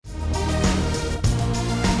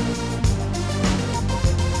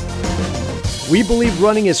We believe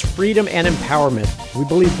running is freedom and empowerment. We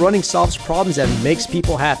believe running solves problems and makes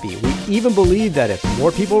people happy. We even believe that if more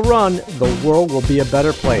people run, the world will be a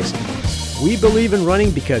better place. We believe in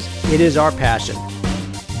running because it is our passion.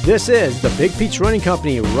 This is the Big Peach Running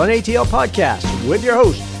Company RUNATL Podcast with your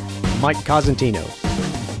host, Mike Cosentino.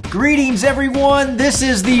 Greetings, everyone. This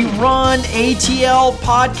is the RUNATL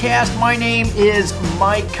Podcast. My name is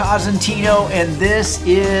Mike Cosentino, and this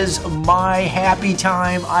is my happy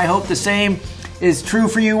time. I hope the same is true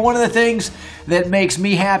for you. One of the things that makes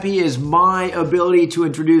me happy is my ability to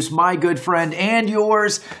introduce my good friend and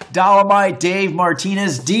yours, Dolomite Dave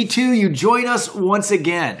Martinez. D2, you join us once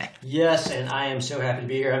again. Yes, and I am so happy to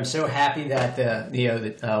be here. I'm so happy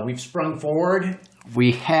that we've sprung forward.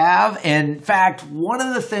 We have. In fact, one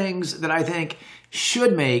of the things that I think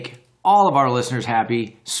should make all of our listeners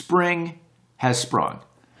happy, spring has sprung.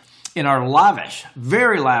 In our lavish,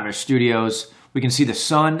 very lavish studios, we can see the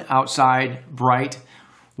sun outside bright.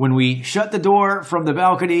 When we shut the door from the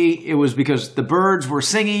balcony, it was because the birds were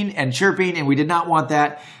singing and chirping, and we did not want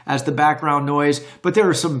that as the background noise. But there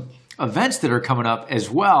are some events that are coming up as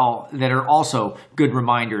well that are also good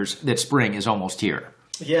reminders that spring is almost here.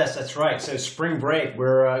 Yes, that's right. So spring break,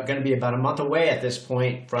 we're going to be about a month away at this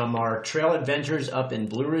point from our trail adventures up in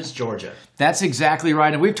Blue Ridge, Georgia. That's exactly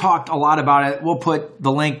right. And we've talked a lot about it. We'll put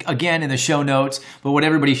the link again in the show notes. But what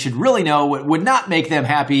everybody should really know, what would not make them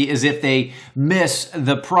happy is if they miss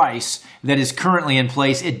the price that is currently in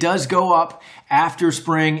place. It does go up after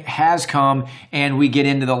spring has come and we get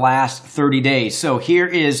into the last 30 days. So here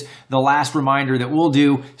is the last reminder that we'll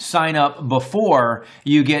do. Sign up before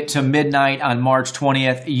you get to midnight on March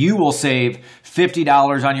 20th. You will save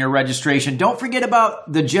 $50 on your registration. Don't forget about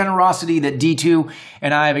the generosity that D2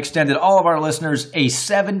 and I have extended all of our listeners a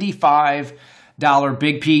 $75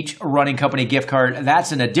 Big Peach Running Company gift card.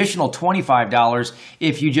 That's an additional $25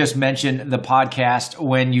 if you just mention the podcast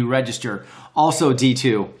when you register. Also,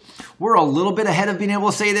 D2, we're a little bit ahead of being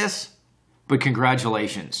able to say this, but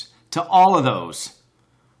congratulations to all of those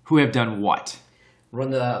who have done what? Run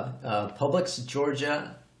the Publix,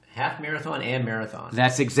 Georgia half marathon and marathon.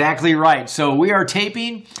 That's exactly right. So we are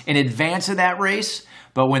taping in advance of that race,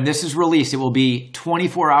 but when this is released, it will be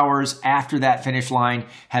 24 hours after that finish line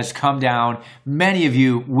has come down. Many of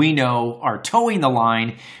you we know are towing the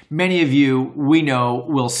line. Many of you we know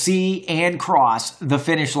will see and cross the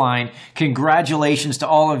finish line. Congratulations to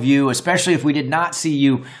all of you, especially if we did not see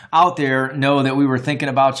you out there. Know that we were thinking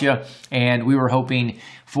about you and we were hoping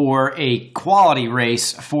for a quality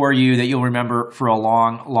race for you that you'll remember for a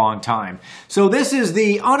long, long time. So this is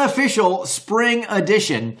the unofficial spring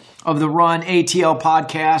edition of the RUNATL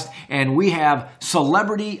Podcast, and we have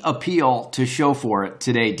celebrity appeal to show for it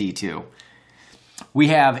today, D2. We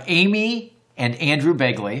have Amy and Andrew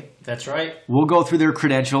Begley. That's right. We'll go through their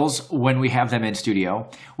credentials when we have them in studio.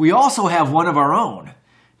 We also have one of our own,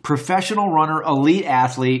 professional runner, elite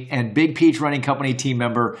athlete, and Big Peach Running Company team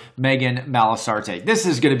member, Megan Malasarte. This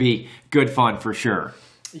is going to be good fun for sure.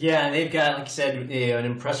 Yeah, and they've got, like you said, an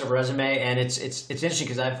impressive resume, and it's interesting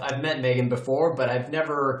because I've met Megan before, but I've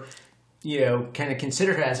never, kind of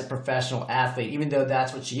considered her as a professional athlete, even though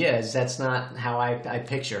that's what she is. That's not how I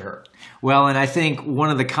picture her. Well, and I think one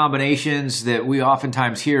of the combinations that we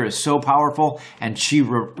oftentimes hear is so powerful, and she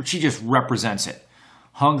just represents it.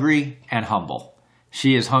 Hungry and humble.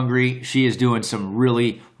 She is hungry. She is doing some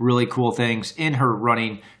really, really cool things in her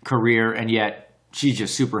running career, and yet she's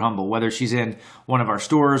just super humble. Whether she's in one of our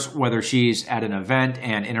stores, whether she's at an event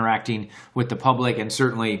and interacting with the public, and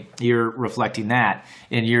certainly you're reflecting that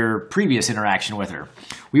in your previous interaction with her.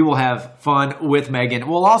 We will have fun with Megan.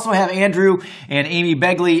 We'll also have Andrew and Amy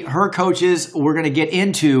Begley, her coaches. We're going to get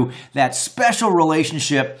into that special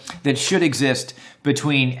relationship that should exist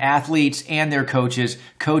between athletes and their coaches,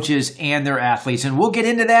 coaches and their athletes. And we'll get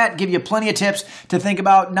into that, give you plenty of tips to think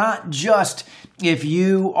about, not just if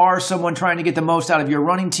you are someone trying to get the most out of your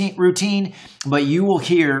running routine, but you will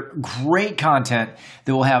hear great content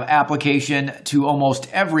that will have application to almost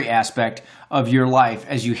every aspect of your life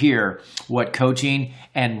as you hear what coaching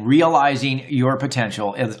and realizing your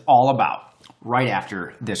potential is all about right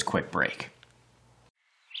after this quick break.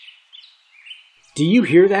 Do you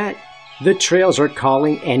hear that? The trails are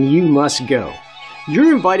calling and you must go.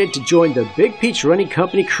 You're invited to join the Big Peach Running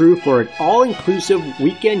Company crew for an all-inclusive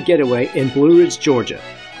weekend getaway in Blue Ridge, Georgia.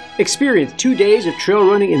 Experience 2 days of trail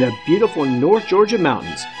running in the beautiful North Georgia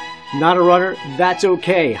mountains. Not a runner? That's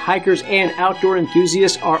okay. Hikers and outdoor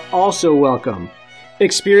enthusiasts are also welcome.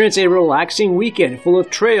 Experience a relaxing weekend full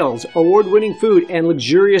of trails, award-winning food, and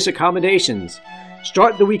luxurious accommodations.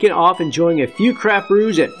 Start the weekend off enjoying a few craft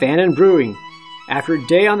brews at Fannin Brewing. After a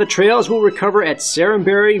day on the trails, we'll recover at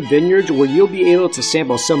Sarenberry Vineyards, where you'll be able to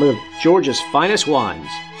sample some of Georgia's finest wines.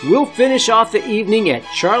 We'll finish off the evening at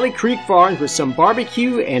Charlie Creek Farms with some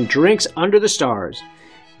barbecue and drinks under the stars.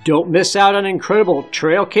 Don't miss out on an incredible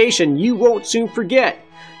trailcation you won't soon forget.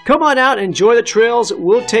 Come on out and enjoy the trails.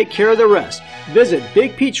 We'll take care of the rest. Visit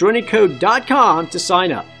BigPeachRunningCo.com to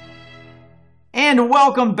sign up. And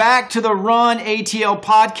welcome back to the RUNATL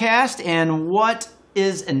Podcast. And what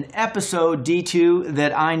is an episode, D2,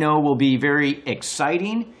 that I know will be very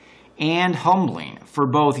exciting and humbling for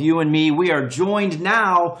both you and me. We are joined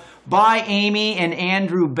now by Amy and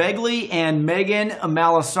Andrew Begley and Megan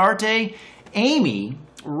Malasarte. Amy,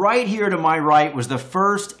 right here to my right, was the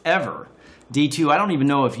first ever, D2, I don't even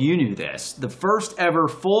know if you knew this, the first ever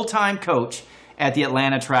full-time coach at the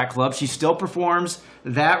Atlanta Track Club. She still performs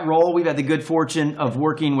that role. We've had the good fortune of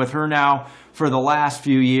working with her now for the last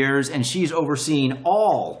few years, and she's overseen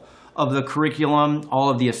all of the curriculum, all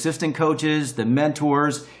of the assistant coaches, the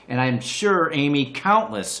mentors, and I'm sure, Amy,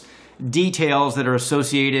 countless details that are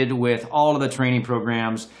associated with all of the training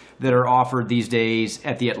programs that are offered these days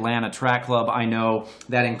at the Atlanta Track Club. I know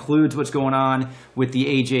that includes what's going on with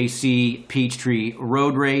the AJC Peachtree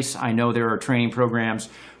Road Race. I know there are training programs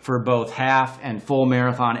for both half and full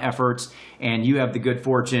marathon efforts, and you have the good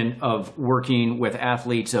fortune of working with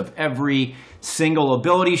athletes of every single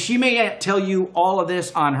ability. She may tell you all of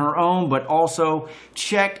this on her own, but also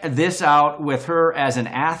check this out with her as an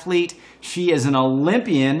athlete. She is an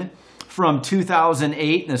Olympian from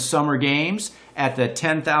 2008 in the Summer Games at the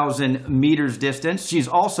 10,000 meters distance. She's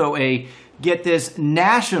also a, get this,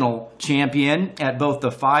 national champion at both the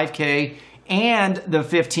 5K and the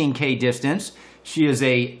 15K distance. She is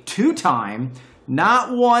a two-time, not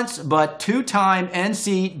once, but two-time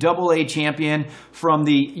NCAA champion from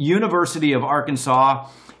the University of Arkansas.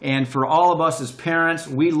 And for all of us as parents,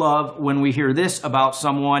 we love when we hear this about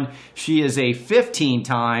someone. She is a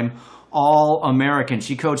 15-time All-American.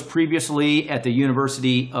 She coached previously at the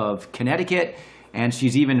University of Connecticut, and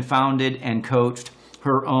she's even founded and coached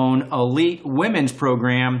her own elite women's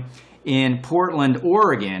program in Portland,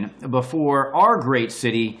 Oregon, before our great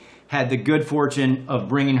city had the good fortune of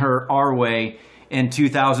bringing her our way in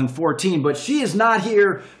 2014. But she is not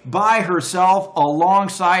here by herself.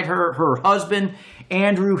 Alongside her, her husband,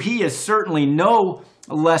 Andrew. He is certainly no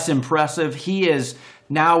less impressive. He is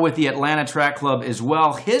now with the Atlanta Track Club as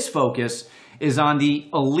well. His focus is on the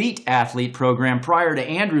elite athlete program. Prior to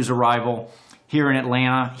Andrew's arrival here in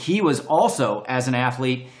Atlanta, he was also, as an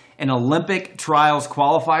athlete, an Olympic trials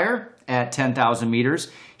qualifier at 10,000 meters.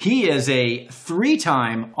 He is a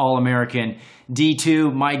three-time All-American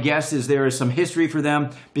D2. My guess is there is some history for them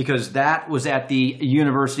because that was at the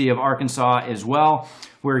University of Arkansas as well,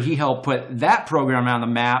 where he helped put that program on the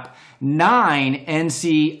map. 9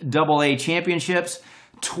 NCAA championships,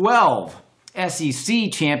 12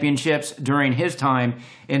 SEC championships during his time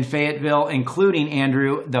in Fayetteville, including,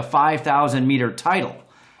 Andrew, the 5,000 meter title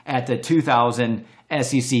at the 2000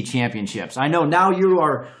 SEC championships. I know now you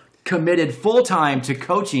are committed full-time to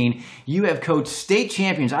coaching. You have coached state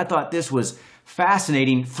champions. I thought this was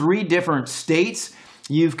fascinating. 3 different states.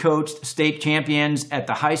 You've coached state champions at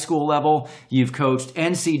the high school level. You've coached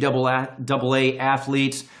NCAA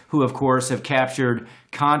athletes who, of course, have captured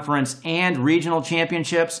conference and regional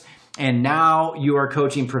championships. And now you are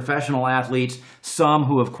coaching professional athletes, some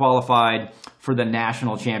who have qualified for the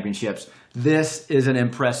national championships. This is an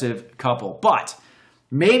impressive couple. But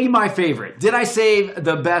maybe my favorite. Did I save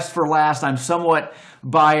the best for last? I'm somewhat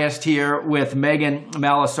biased here with Megan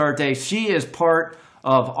Malasarte. She is part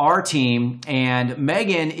of our team, and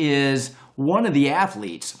Megan is one of the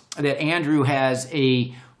athletes that Andrew has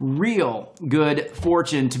a real good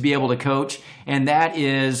fortune to be able to coach, and that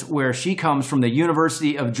is where she comes from, the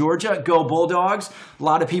University of Georgia. Go Bulldogs. A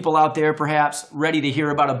lot of people out there perhaps ready to hear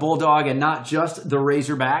about a Bulldog and not just the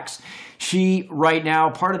Razorbacks. She, right now,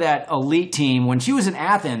 part of that elite team. When she was in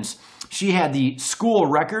Athens, she had the school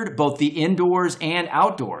record, both the indoors and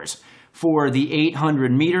outdoors, for the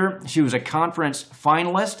 800 meter. She was a conference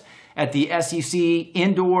finalist at the SEC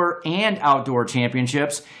indoor and outdoor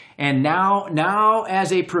championships. And now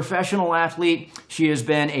as a professional athlete, she has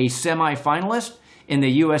been a semifinalist in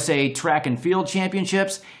the USA Track and Field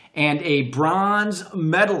Championships and a bronze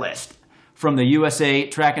medalist from the USA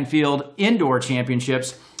Track and Field Indoor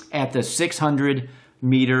Championships at the 600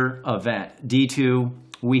 meter event. D2,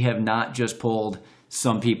 we have not just pulled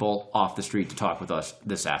some people off the street to talk with us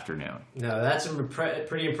this afternoon. No, that's a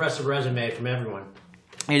pretty impressive resume from everyone.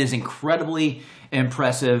 It is incredibly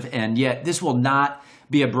impressive, and yet this will not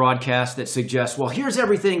be a broadcast that suggests, well, here's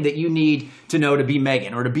everything that you need to know to be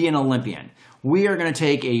Megan or to be an Olympian. we are going to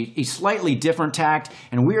take a slightly different tact,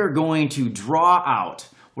 and we are going to draw out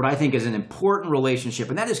what I think is an important relationship,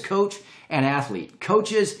 and that is coach and athlete,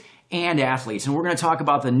 coaches and athletes. And we're going to talk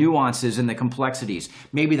about the nuances and the complexities,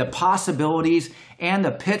 maybe the possibilities and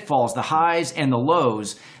the pitfalls, the highs and the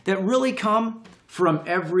lows that really come from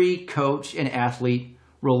every coach and athlete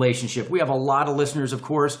relationship. We have a lot of listeners, of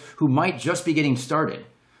course, who might just be getting started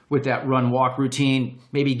with that run-walk routine,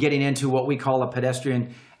 maybe getting into what we call a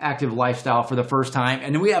pedestrian active lifestyle for the first time.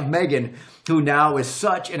 And then we have Megan, who now is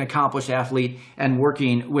such an accomplished athlete and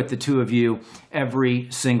working with the two of you every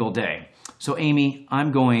single day. So Amy,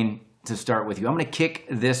 I'm going to start with you. I'm going to kick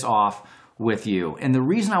this off with you. And the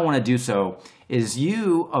reason I want to do so is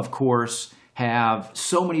you, of course, have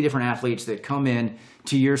so many different athletes that come in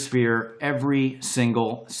to your sphere every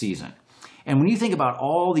single season. And when you think about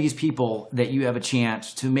all these people that you have a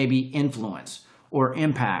chance to maybe influence or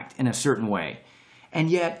impact in a certain way, and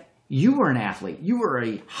yet you were an athlete, you were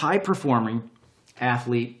a high-performing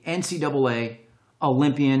athlete, NCAA,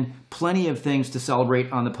 Olympian, plenty of things to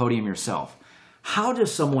celebrate on the podium yourself. How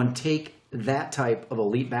does someone take that type of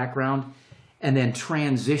elite background and then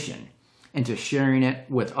transition into sharing it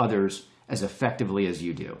with others as effectively as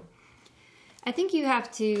you do? I think you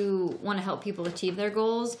have to want to help people achieve their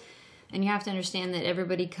goals, and you have to understand that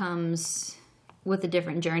everybody comes with a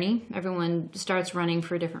different journey. Everyone starts running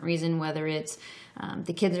for a different reason, whether it's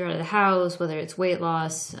the kids are out of the house, whether it's weight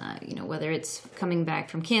loss, whether it's coming back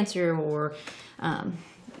from cancer or,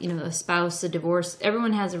 a spouse, a divorce.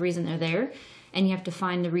 Everyone has a reason they're there, and you have to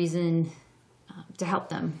find the reason to help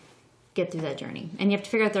them get through that journey. And you have to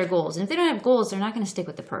figure out their goals. And if they don't have goals, they're not going to stick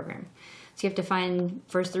with the program. So you have to find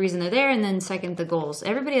first the reason they're there, and then second the goals.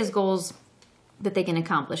 Everybody has goals that they can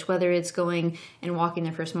accomplish, whether it's going and walking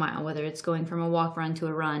their first mile, whether it's going from a walk run to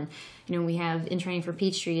a run. We have in training for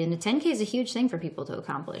Peachtree, and a 10K is a huge thing for people to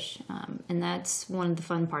accomplish. And that's one of the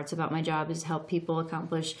fun parts about my job, is help people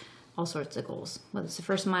accomplish all sorts of goals, whether it's the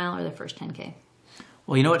first mile or the first 10K.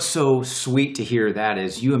 Well, what's so sweet to hear that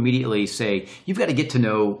is you immediately say, you've got to get to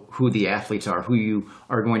know who the athletes are, who you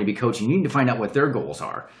are going to be coaching. You need to find out what their goals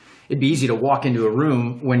are. It'd be easy to walk into a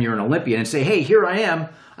room when you're an Olympian and say, hey, here I am.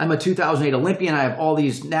 I'm a 2008 Olympian. I have all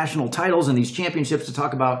these national titles and these championships to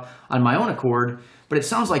talk about on my own accord. But it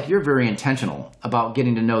sounds like you're very intentional about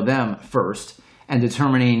getting to know them first and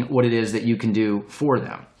determining what it is that you can do for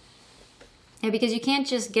them. Yeah, because you can't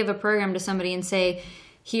just give a program to somebody and say,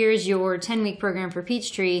 here's your 10-week program for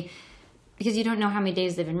Peachtree, because you don't know how many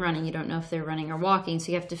days they've been running. You don't know if they're running or walking,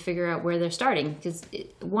 so you have to figure out where they're starting. Because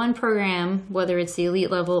one program, whether it's the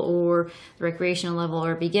elite level or the recreational level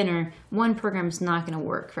or beginner, one program's not going to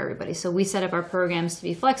work for everybody. So we set up our programs to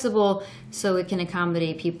be flexible so it can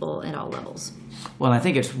accommodate people at all levels. Well, I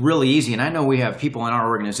think it's really easy, and I know we have people in our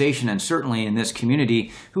organization and certainly in this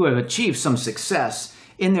community who have achieved some success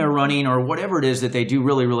in their running or whatever it is that they do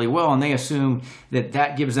really, really well, and they assume that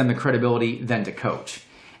that gives them the credibility then to coach.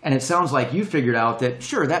 And it sounds like you figured out that,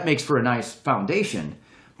 sure, that makes for a nice foundation,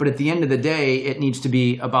 but at the end of the day, it needs to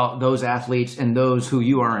be about those athletes and those who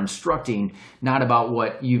you are instructing, not about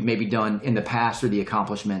what you've maybe done in the past or the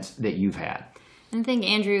accomplishments that you've had. I think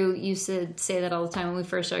Andrew used to say that all the time when we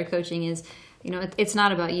first started coaching is, it's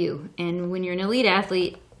not about you. And when you're an elite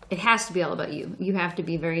athlete, it has to be all about you. You have to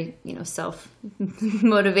be very,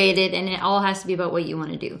 self-motivated, and it all has to be about what you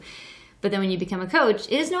want to do. But then when you become a coach,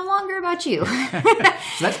 it is no longer about you. So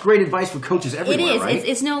that's great advice for coaches everywhere, it is. right?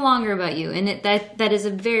 It's no longer about you. And that is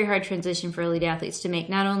a very hard transition for elite athletes to make,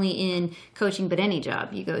 not only in coaching, but any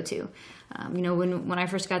job you go to. When I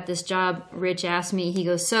first got this job, Rich asked me, he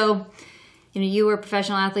goes, so, you were a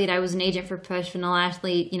professional athlete, I was an agent for a professional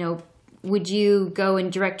athlete, would you go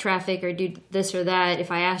and direct traffic or do this or that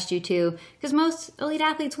if I asked you to? Because most elite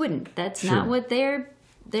athletes wouldn't. That's not what they're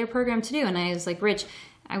programmed to do. And I was like, Rich,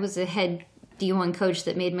 I was a head D1 coach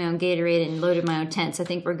that made my own Gatorade and loaded my own tents. I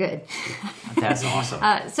think we're good. That's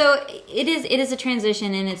awesome. So it is a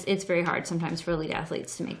transition, and it's very hard sometimes for elite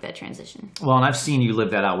athletes to make that transition. Well, and I've seen you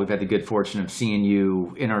live that out. We've had the good fortune of seeing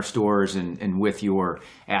you in our stores and with your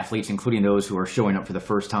athletes, including those who are showing up for the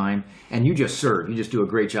first time. And you just serve. You just do a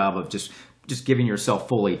great job of just giving yourself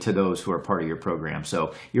fully to those who are part of your program.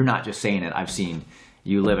 So you're not just saying it. I've seen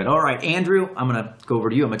you live it. All right, Andrew, I'm going to go over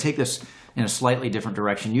to you. I'm going to take this in a slightly different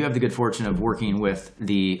direction. You have the good fortune of working with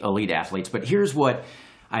the elite athletes, but here's what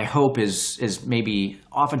I hope is maybe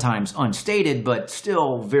oftentimes unstated, but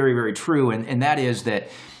still very, very true, and that is that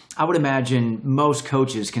I would imagine most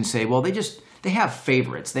coaches can say, well, they have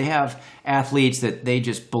favorites. They have athletes that they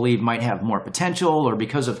just believe might have more potential, or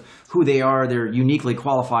because of who they are, they're uniquely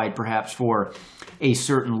qualified perhaps for a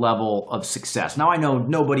certain level of success. Now, I know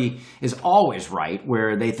nobody is always right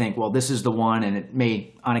where they think, well, this is the one, and it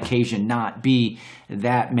may on occasion not be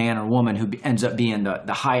that man or woman who ends up being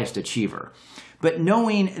the highest achiever. But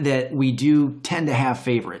knowing that we do tend to have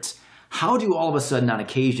favorites, how do all of a sudden on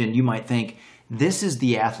occasion you might think this is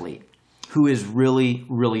the athlete who is really,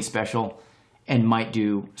 really special and might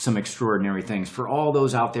do some extraordinary things for all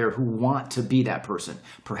those out there who want to be that person?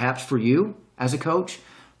 Perhaps for you as a coach,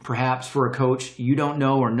 perhaps for a coach you don't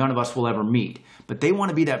know or none of us will ever meet, but they want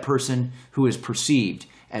to be that person who is perceived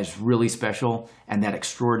as really special and that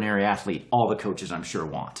extraordinary athlete all the coaches I'm sure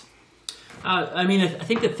want. I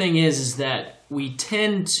think the thing is that we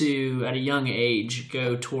tend to, at a young age,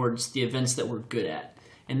 go towards the events that we're good at.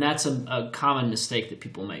 And that's a common mistake that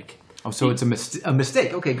people make. Oh, so it's a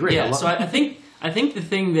mistake. Okay, great. Yeah, so I think the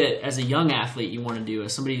thing that as a young athlete you want to do,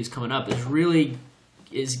 as somebody who's coming up,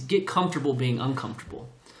 is get comfortable being uncomfortable.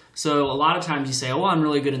 So a lot of times you say, oh, well, I'm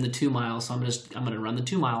really good in the 2 miles, so I'm going to run the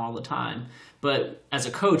 2 mile all the time. But as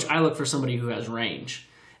a coach, I look for somebody who has range.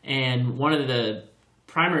 And one of the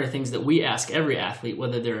primary things that we ask every athlete,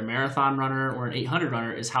 whether they're a marathon runner or an 800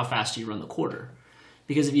 runner, is how fast do you run the quarter?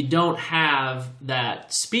 Because if you don't have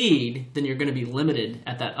that speed, then you're going to be limited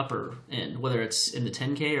at that upper end, whether it's in the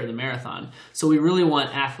 10K or the marathon. So we really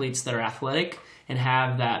want athletes that are athletic and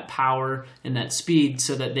have that power and that speed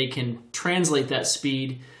so that they can translate that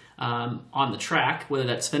speed on the track, whether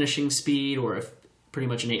that's finishing speed or if pretty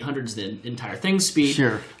much an 800 is the entire thing's speed.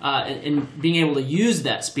 Sure. And being able to use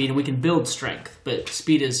that speed, and we can build strength, but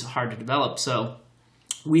speed is hard to develop. So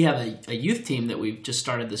we have a youth team that we've just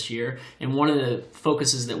started this year, and one of the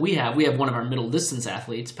focuses that we have one of our middle distance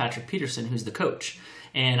athletes, Patrick Peterson, who's the coach.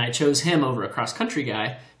 And I chose him over a cross-country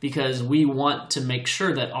guy because we want to make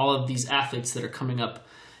sure that all of these athletes that are coming up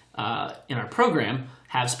in our program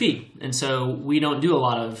have speed. And so we don't do a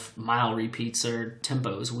lot of mile repeats or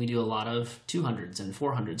tempos. We do a lot of 200s and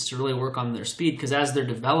 400s to really work on their speed, because as they're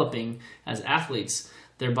developing as athletes,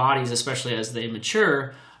 their bodies, especially as they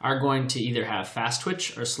mature, are going to either have fast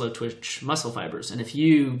twitch or slow twitch muscle fibers. And if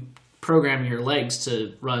you program your legs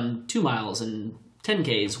to run 2 miles and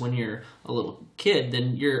 10Ks when you're a little kid,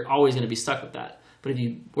 then you're always going to be stuck with that. But if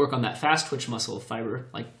you work on that fast twitch muscle fiber,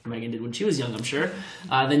 like Megan did when she was young, I'm sure,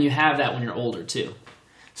 then you have that when you're older too.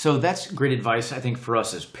 So that's great advice, I think, for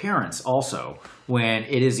us as parents also, when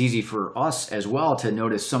it is easy for us as well to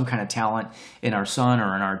notice some kind of talent in our son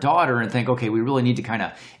or in our daughter and think, okay, we really need to kind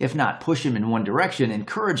of, if not push him in one direction,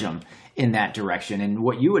 encourage him in that direction. And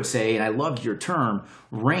what you would say, and I loved your term,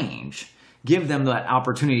 range, give them that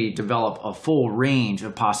opportunity to develop a full range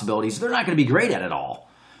of possibilities. They're not going to be great at it all,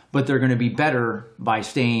 but they're going to be better by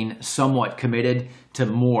staying somewhat committed to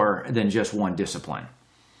more than just one discipline.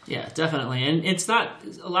 Yeah, definitely. And it's not,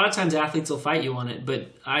 a lot of times athletes will fight you on it,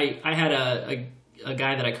 but I had a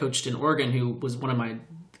guy that I coached in Oregon who was one of my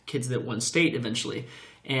kids that won state eventually.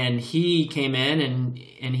 And he came in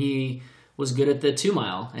and he was good at the 2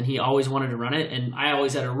 mile, and he always wanted to run it. And I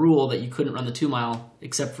always had a rule that you couldn't run the 2 mile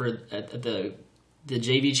except for at the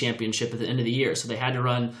JV championship at the end of the year. So they had to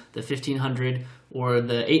run the 1500 or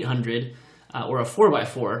the 800 or a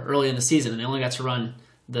 4x4 early in the season, and they only got to run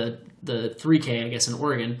the 3K, I guess, in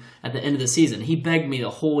Oregon at the end of the season. He begged me the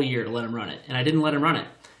whole year to let him run it, and I didn't let him run it.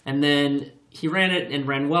 And then he ran it and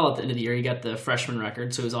ran well at the end of the year. He got the freshman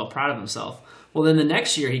record, so he was all proud of himself. Well, then the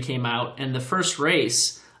next year he came out, and the first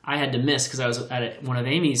race I had to miss because I was at one of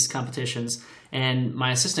Amy's competitions, and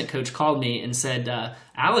my assistant coach called me and said,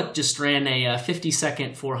 Alec just ran a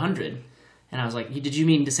 50-second 400. And I was like, did you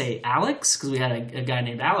mean to say Alex? Because we had a guy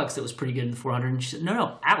named Alex that was pretty good in the 400. And she said,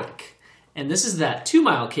 no, Alec. And this is that 2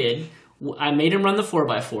 mile kid. I made him run the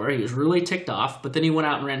 4x4. He was really ticked off, but then he went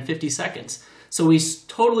out and ran 50 seconds. So we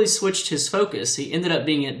totally switched his focus. He ended up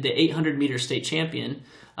being the 800 meter state champion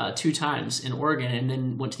 2 times in Oregon, and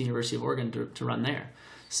then went to the University of Oregon to run there.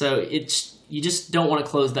 So you just don't want to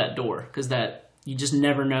close that door, because you just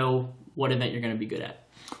never know what event you're going to be good at.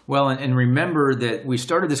 Well, and remember that we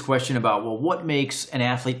started this question about, well, what makes an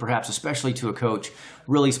athlete, perhaps especially to a coach,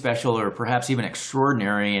 really special or perhaps even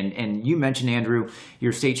extraordinary? And you mentioned, Andrew,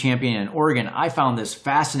 your state champion in Oregon. I found this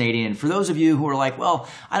fascinating. And for those of you who are like, well,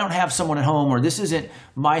 I don't have someone at home, or this isn't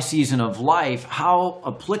my season of life, how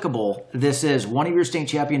applicable this is. One of your state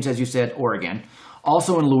champions, as you said, Oregon,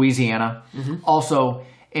 also in Louisiana, also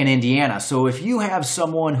in Indiana. So if you have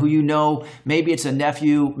someone who you know, maybe it's a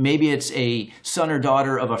nephew, maybe it's a son or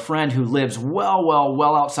daughter of a friend who lives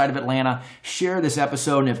well outside of Atlanta, share this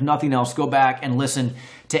episode. And if nothing else, go back and listen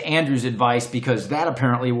to Andrew's advice, because that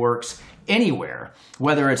apparently works anywhere,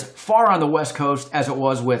 whether it's far on the West Coast as it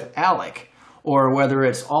was with Alec, or whether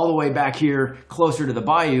it's all the way back here closer to the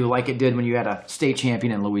bayou like it did when you had a state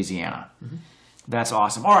champion in Louisiana. Mm-hmm. That's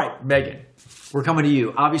awesome. All right, Megan, we're coming to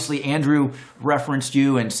you. Obviously, Andrew referenced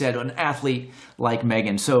you and said an athlete like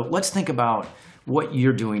Megan. So let's think about what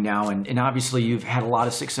you're doing now. And obviously, you've had a lot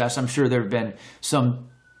of success. I'm sure there have been some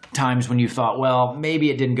times when you thought, well, maybe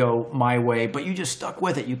it didn't go my way, but you just stuck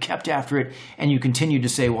with it. You kept after it, and you continued to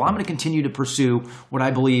say, well, I'm going to continue to pursue what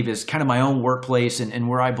I believe is kind of my own workplace and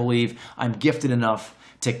where I believe I'm gifted enough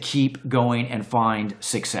to keep going and find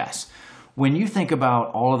success. When you think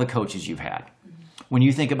about all of the coaches you've had, when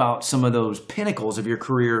you think about some of those pinnacles of your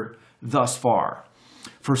career thus far,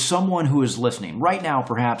 for someone who is listening right now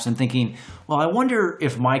perhaps and thinking, well, I wonder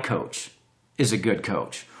if my coach is a good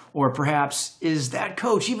coach. Or perhaps is that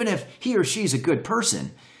coach, even if he or she's a good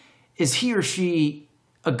person, is he or she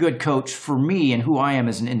a good coach for me and who I am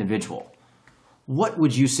as an individual? What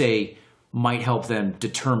would you say might help them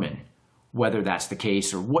determine whether that's the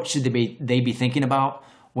case, or what should they be thinking about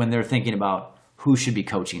when they're thinking about who should be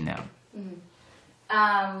coaching them?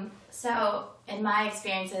 Mm-hmm. So in my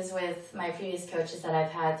experiences with my previous coaches that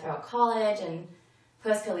I've had throughout college and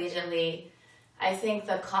post-collegiately, I think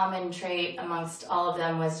the common trait amongst all of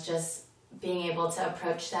them was just being able to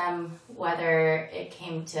approach them, whether it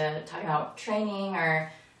came to talking about training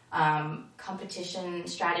or competition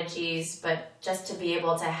strategies, but just to be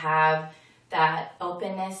able to have that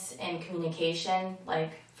openness in communication,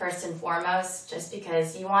 like first and foremost, just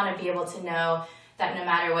because you want to be able to know that no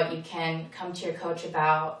matter what, you can come to your coach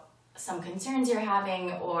about some concerns you're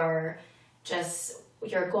having or just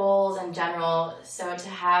your goals in general. So to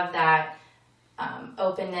have that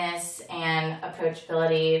openness and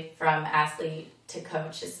approachability from athlete to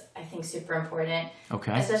coach is, I think, super important.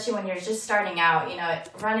 Okay. Especially when you're just starting out. You know,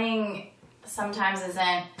 running sometimes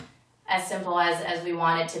isn't as simple as we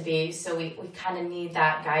want it to be. So we kind of need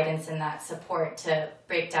that guidance and that support to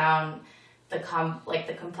break down the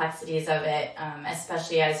complexities of it,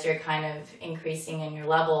 especially as you're kind of increasing in your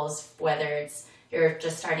levels, whether it's you're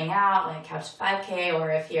just starting out, like Couch 5K, or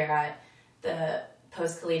if you're at the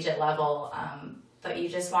post-collegiate level, but you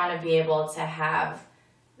just want to be able to have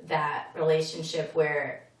that relationship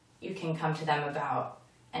where you can come to them about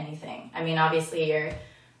anything. I mean, obviously you're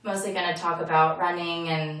mostly going to talk about running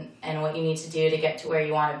and what you need to do to get to where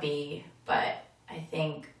you want to be, but I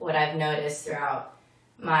think what I've noticed throughout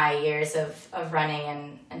my years of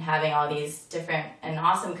running and having all these different and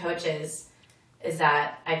awesome coaches is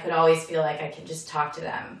that I could always feel like I could just talk to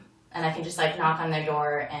them and I can just like knock on their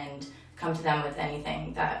door and come to them with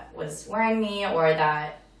anything that was worrying me, or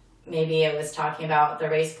that maybe it was talking about the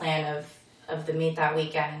race plan of the meet that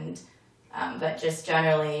weekend, but just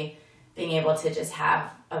generally being able to just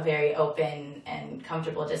have a very open and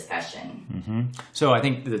comfortable discussion. Mm-hmm. So I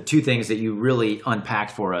think the two things that you really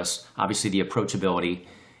unpacked for us, obviously the approachability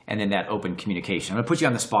and then that open communication. I'm going to put you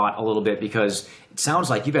on the spot a little bit because it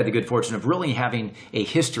sounds like you've had the good fortune of really having a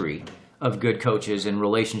history of good coaches and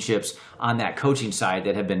relationships on that coaching side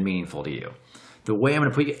that have been meaningful to you. The way I'm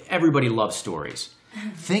going to put you, everybody loves stories.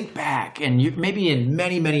 Think back, and maybe in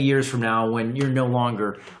many, many years from now when you're no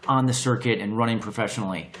longer on the circuit and running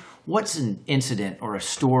professionally, what's an incident or a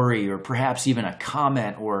story or perhaps even a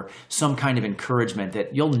comment or some kind of encouragement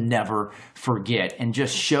that you'll never forget and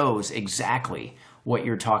just shows exactly what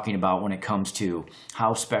you're talking about when it comes to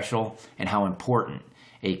how special and how important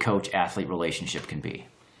a coach-athlete relationship can be?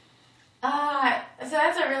 So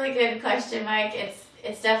that's a really good question, Mike.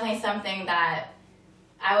 It's definitely something that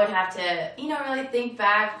I would have to, really think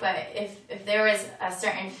back. But if there was a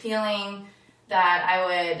certain feeling that I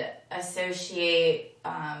would associate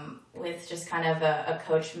with just kind of a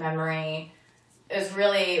coach memory, it was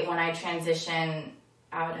really when I transitioned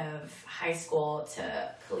out of high school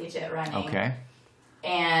to collegiate running. Okay.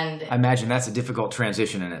 And I imagine that's a difficult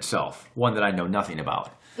transition in itself, one that I know nothing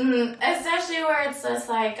about. Especially where it's just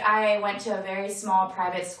like I went to a very small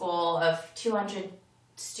private school of 200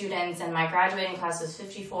 students and my graduating class was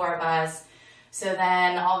 54 of us. So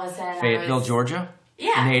then all of a sudden Fayetteville, Georgia?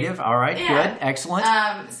 Yeah. Native? All right, yeah. Good, excellent.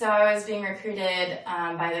 So I was being recruited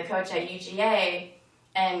by the coach at UGA,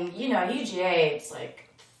 and UGA, it's like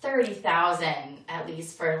 30,000 at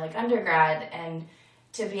least for like undergrad, and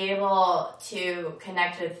to be able to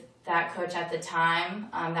connect with that coach at the time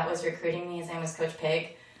that was recruiting me, his name was Coach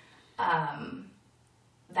Pig,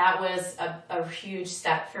 that was a huge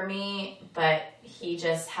step for me, but he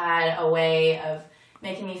just had a way of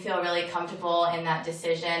making me feel really comfortable in that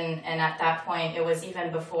decision. And at that point, it was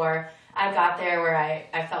even before I got there where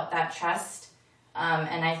I felt that trust.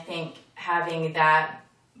 And I think having that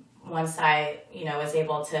once I, was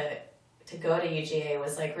able to go to UGA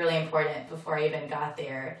was like really important before I even got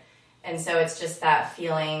there. And so it's just that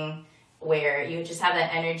feeling where you just have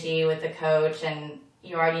that energy with the coach and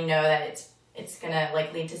you already know that it's going to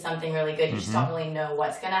like lead to something really good. You just don't really know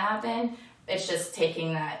what's going to happen. It's just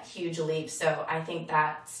taking that huge leap. So I think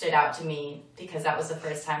that stood out to me because that was the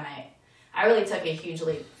first time I really took a huge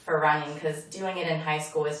leap for running, because doing it in high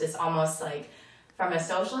school was just almost like from a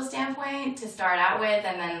social standpoint to start out with,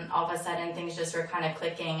 and then all of a sudden things just were kind of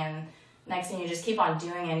clicking, and next thing you just keep on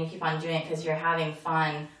doing it and you keep on doing it because you're having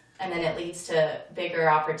fun, and then it leads to bigger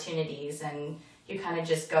opportunities and you kind of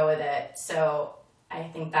just go with it. So I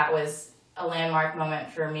think that was a landmark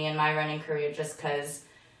moment for me in my running career, just because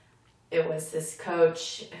it was this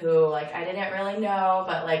coach who, like, I didn't really know,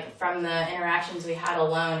 but, like, from the interactions we had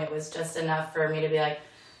alone, it was just enough for me to be like,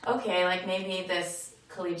 okay, like, maybe this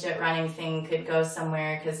collegiate running thing could go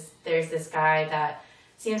somewhere, because there's this guy that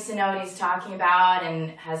seems to know what he's talking about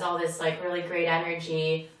and has all this, like, really great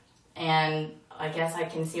energy, and I guess I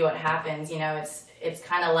can see what happens. It's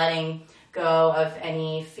kind of letting go of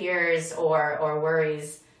any fears or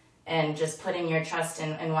worries and just putting your trust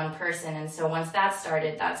in one person. And so once that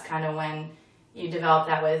started, that's kind of when you develop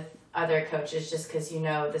that with other coaches, just because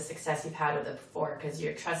the success you've had with it before, because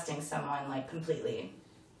you're trusting someone like completely.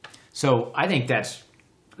 So I think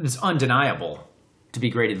it's undeniable to be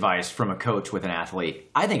great advice from a coach with an athlete.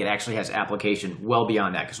 I think it actually has application well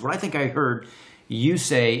beyond that, because what I think I heard you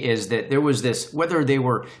say is that there was this, whether they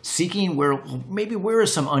were seeking where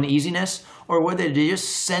is some uneasiness, or whether they just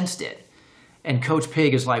sensed it. And Coach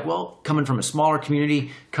Pig is like, well, coming from a smaller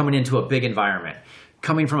community, coming into a big environment,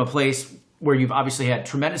 coming from a place where you've obviously had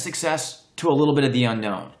tremendous success to a little bit of the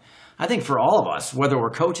unknown. I think for all of us, whether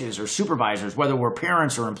we're coaches or supervisors, whether we're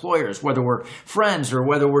parents or employers, whether we're friends or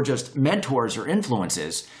whether we're just mentors or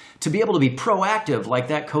influences, to be able to be proactive like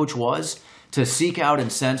that coach was, to seek out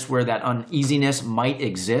and sense where that uneasiness might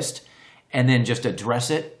exist, and then just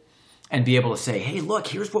address it and be able to say, hey, look,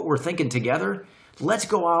 here's what we're thinking together. Let's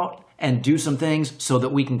go out and do some things so that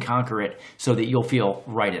we can conquer it, so that you'll feel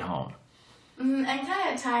right at home. And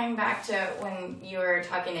kind of tying back to when you were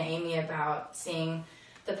talking to Amy about seeing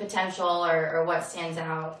the potential or what stands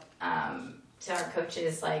out to our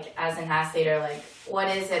coaches, like as an athlete, or like what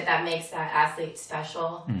is it that makes that athlete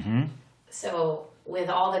special? Mm-hmm. So with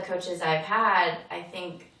all the coaches I've had, I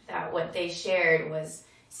think that what they shared was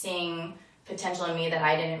seeing potential in me that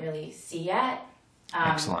I didn't really see yet.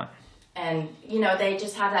 Excellent. And, they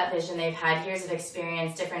just have that vision. They've had years of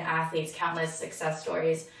experience, different athletes, countless success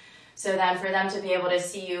stories. So then for them to be able to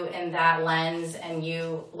see you in that lens and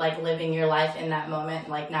you, like, living your life in that moment,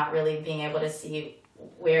 like, not really being able to see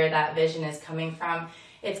where that vision is coming from,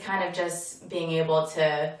 it's kind of just being able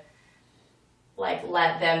to, like,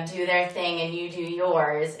 let them do their thing and you do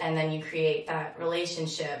yours, and then you create that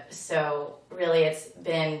relationship. So really it's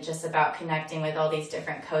been just about connecting with all these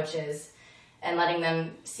different coaches and letting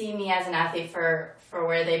them see me as an athlete for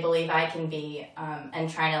where they believe I can be, and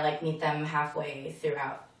trying to, like, meet them halfway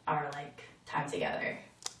throughout our, like, time together.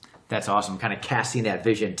 That's awesome. Kind of casting that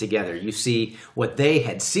vision together. You see what they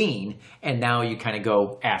had seen, and now you kind of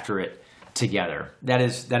go after it together. That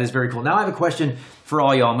is very cool. Now I have a question for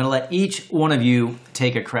all y'all. I'm going to let each one of you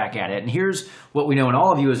take a crack at it. And here's what we know in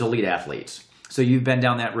all of you as elite athletes. So you've been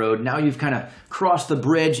down that road. Now you've kind of crossed the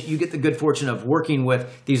bridge. You get the good fortune of working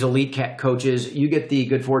with these elite coaches. You get the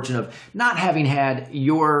good fortune of not having had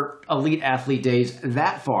your elite athlete days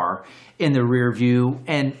that far in the rear view.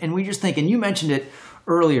 And we just think, and you mentioned it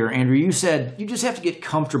earlier, Andrew, you said you just have to get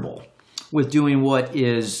comfortable with doing what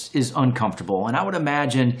is uncomfortable. And I would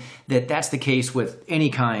imagine that that's the case with any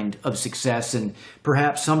kind of success, and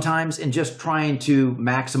perhaps sometimes in just trying to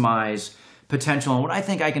maximize potential. And what I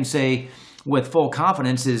think I can say with full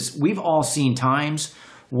confidence is we've all seen times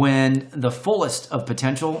when the fullest of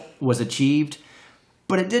potential was achieved,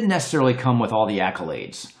 but it didn't necessarily come with all the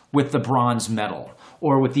accolades, with the bronze medal,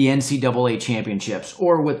 or with the NCAA championships,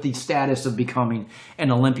 or with the status of becoming an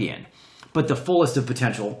Olympian. But the fullest of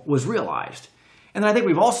potential was realized. And then I think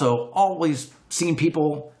we've also always seen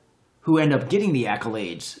people who end up getting the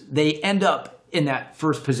accolades. They end up in that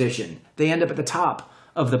first position. They end up at the top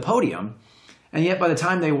of the podium. And yet by the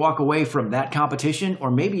time they walk away from that competition, or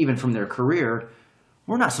maybe even from their career,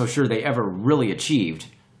 we're not so sure they ever really achieved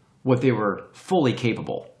what they were fully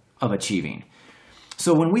capable of achieving.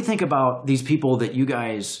 So when we think about these people that you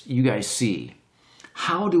guys see,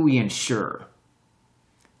 how do we ensure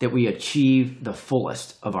that we achieve the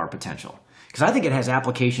fullest of our potential? Because I think it has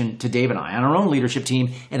application to Dave and I on our own leadership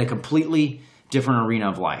team in a completely different arena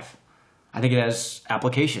of life. I think it has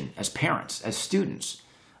application as parents, as students.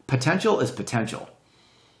 Potential is potential.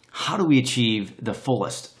 how do we achieve the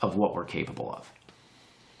fullest of what we're capable of?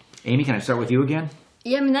 Amy, can I start with you again?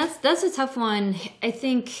 Yeah, I mean, that's a tough one. I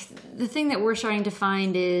think the thing that we're starting to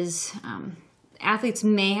find is athletes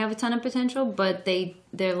may have a ton of potential, but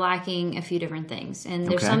they're lacking a few different things. And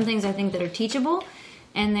there's some things I think that are teachable,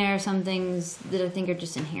 and there are some things that I think are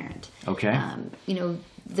just inherent. Okay.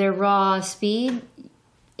 Their raw speed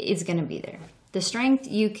is going to be there. The strength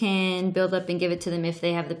you can build up and give it to them if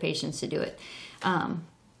they have the patience to do it.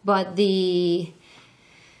 But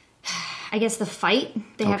I guess the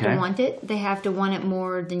fight, they have to want it. They have to want it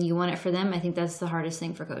more than you want it for them. I think that's the hardest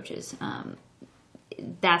thing for coaches.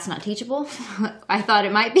 That's not teachable. I thought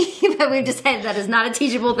it might be, but we've decided that is not a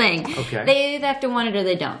teachable thing. Okay. They either have to want it or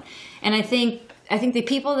they don't. And I think the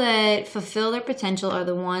people that fulfill their potential are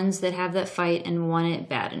the ones that have that fight and want it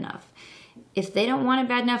bad enough. If they don't want it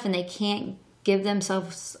bad enough and they can't give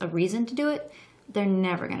themselves a reason to do it, they're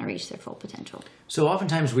never going to reach their full potential. So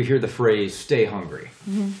oftentimes we hear the phrase, stay hungry.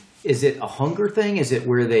 Mm-hmm. Is it a hunger thing? Is it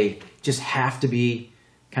where they just have to be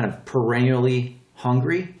kind of perennially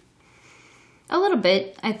hungry? A little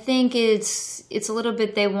bit. I think it's a little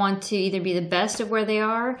bit they want to either be the best of where they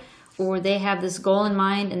are, or they have this goal in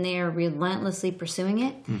mind and they are relentlessly pursuing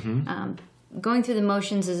it. Mm-hmm. Going through the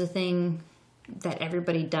motions is a thing that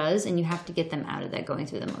everybody does, and you have to get them out of that going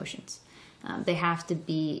through the motions. They have to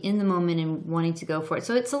be in the moment and wanting to go for it.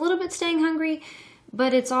 So it's a little bit staying hungry,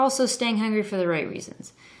 but it's also staying hungry for the right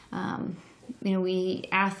reasons. We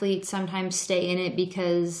athletes sometimes stay in it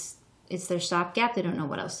because it's their stopgap. They don't know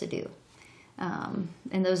what else to do.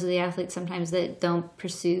 And those are the athletes sometimes that don't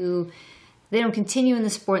continue in the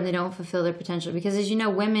sport and they don't fulfill their potential. Because as you know,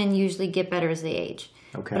 women usually get better as they age.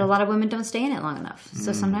 Okay. But a lot of women don't stay in it long enough.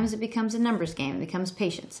 So sometimes it becomes a numbers game. It becomes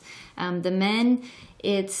patience. The men,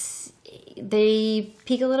 they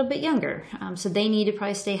peak a little bit younger. So they need to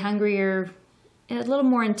probably stay hungrier, a little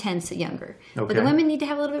more intense younger. Okay. But the women need to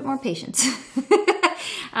have a little bit more patience.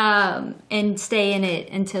 And stay in it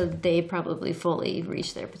until they probably fully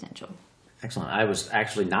reach their potential. Excellent. I was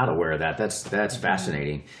actually not aware of that. That's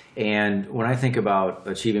fascinating. And when I think about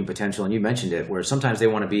achieving potential, and you mentioned it, where sometimes they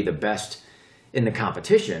want to be the best in the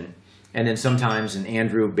competition, and then sometimes, and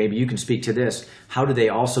Andrew, maybe you can speak to this, how do they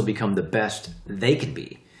also become the best they can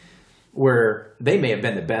be? Where they may have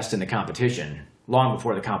been the best in the competition long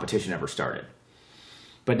before the competition ever started.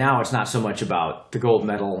 But now it's not so much about the gold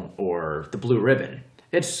medal or the blue ribbon.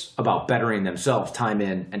 It's about bettering themselves time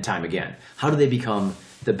in and time again. How do they become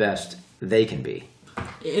the best they can be?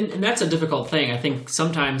 And that's a difficult thing. I think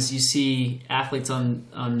sometimes you see athletes on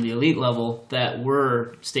the elite level that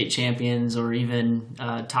were state champions or even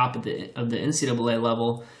top of the NCAA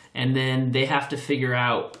level, and then they have to figure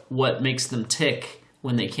out what makes them tick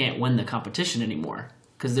when they can't win the competition anymore.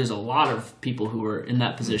 Because there's a lot of people who are in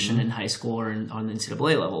that position in high school or on the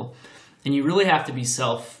NCAA level. And you really have to be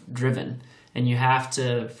self-driven. And you have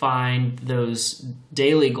to find those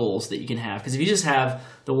daily goals that you can have. Because if you just have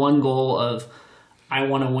the one goal of, I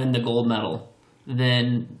want to win the gold medal,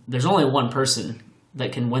 then there's only one person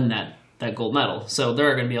that can win that gold medal. So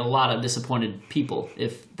there are going to be a lot of disappointed people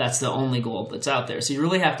if that's the only goal that's out there. So you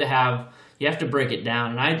really have to break it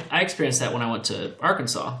down. And I experienced that when I went to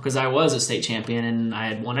Arkansas, because I was a state champion and I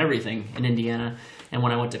had won everything in Indiana. And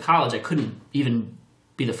when I went to college, I couldn't even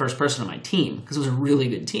be the first person on my team because it was a really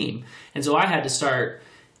good team. And so I had to start,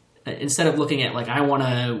 instead of looking at like, I want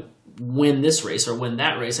to win this race or win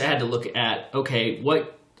that race, I had to look at, okay,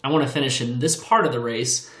 what I want to finish in this part of the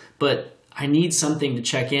race, but I need something to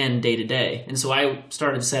check in day to day. And so I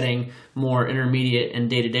started setting more intermediate and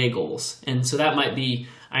day-to-day goals. And so that might be,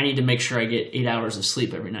 I need to make sure I get 8 hours of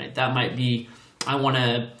sleep every night. That might be, I want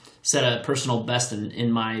to set a personal best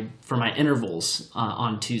for my intervals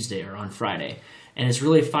on Tuesday or on Friday. And it's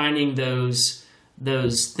really finding those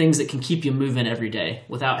things that can keep you moving every day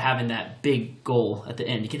without having that big goal at the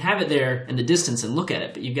end. You can have it there in the distance and look at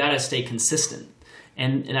it, but you've got to stay consistent.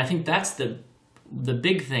 And I think that's the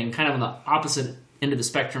big thing, kind of on the opposite end of the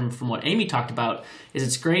spectrum from what Amy talked about, is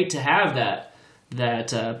it's great to have that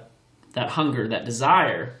hunger, that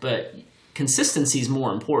desire, but consistency is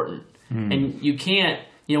more important. And you can't,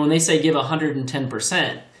 when they say give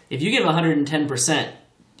 110%, if you give 110%,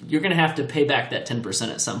 you're going to have to pay back that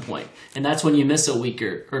 10% at some point. And that's when you miss a week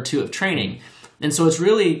or two of training. And so it's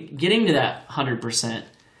really getting to that 100%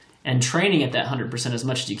 and training at that 100% as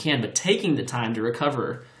much as you can, but taking the time to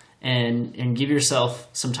recover and give yourself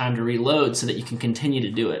some time to reload so that you can continue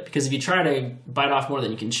to do it. Because if you try to bite off more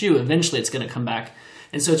than you can chew, eventually it's going to come back.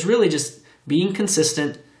 And so it's really just being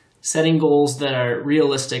consistent, setting goals that are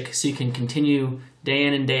realistic so you can continue day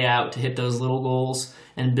in and day out to hit those little goals,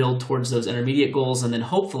 and build towards those intermediate goals, and then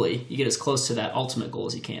hopefully you get as close to that ultimate goal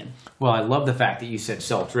as you can. Well, I love the fact that you said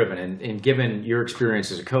self-driven, and given your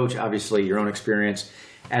experience as a coach, obviously your own experience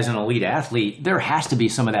as an elite athlete, there has to be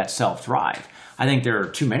some of that self-drive. I think there are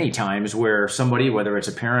too many times where somebody, whether it's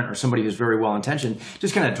a parent or somebody who's very well-intentioned,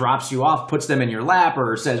 just kind of drops you off, puts them in your lap,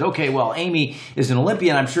 or says, okay, well, Amy is an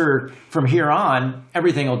Olympian. I'm sure from here on,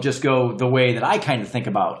 everything will just go the way that I kind of think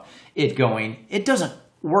about it going. It doesn't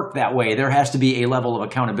work that way. There has to be a level of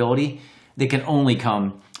accountability that can only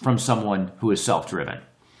come from someone who is self-driven.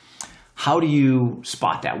 How do you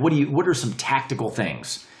spot that? What are some tactical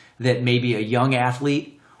things that maybe a young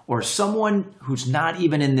athlete or someone who's not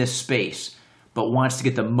even in this space but wants to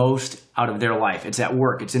get the most out of their life? It's at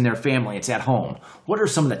work, it's in their family, it's at home. What are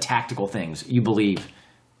some of the tactical things you believe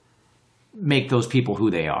make those people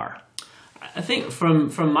who they are? I think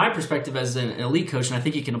from my perspective as an elite coach, and I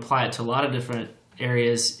think you can apply it to a lot of different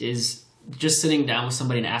areas, is just sitting down with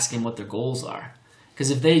somebody and asking what their goals are. Because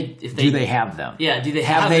if they do they have them? Yeah, do they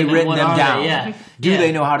have them? they written them down? Yeah. Do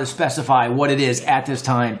they know how to specify what it is at this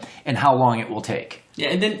time and how long it will take? Yeah,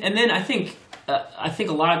 and then I think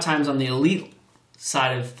a lot of times on the elite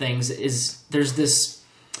side of things is there's this,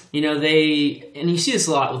 and you see this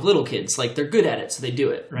a lot with little kids, like they're good at it, so they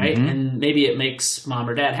do it, right? Mm-hmm. And maybe it makes mom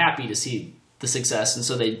or dad happy to see the success, and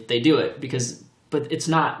so they do it but it's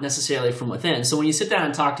not necessarily from within. So when you sit down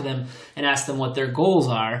and talk to them and ask them what their goals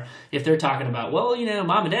are, if they're talking about, well,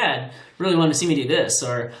 mom and dad really want to see me do this,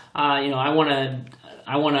 or I want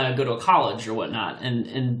to go to a college or whatnot,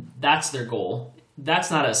 and that's their goal.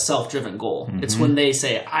 That's not a self-driven goal. Mm-hmm. It's when they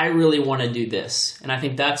say, I really want to do this. And I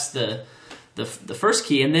think that's the first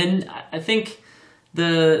key. And then I think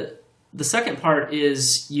the second part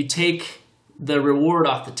is you take the reward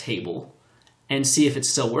off the table and see if it's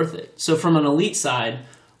still worth it. So from an elite side,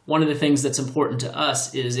 one of the things that's important to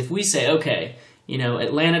us is if we say, okay,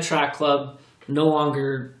 Atlanta Track Club no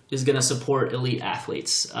longer is going to support elite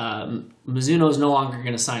athletes. Mizuno is no longer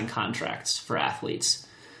going to sign contracts for athletes.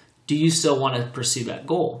 Do you still want to pursue that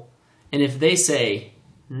goal? And if they say,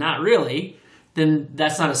 not really, then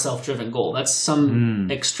that's not a self-driven goal. That's some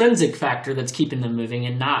extrinsic factor that's keeping them moving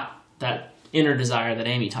and not that inner desire that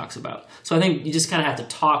Amy talks about. So I think you just kind of have to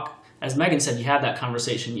talk. As Megan said, you have that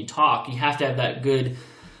conversation, you talk. You have to have that good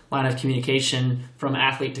line of communication from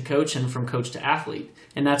athlete to coach and from coach to athlete.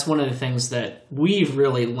 And that's one of the things that we've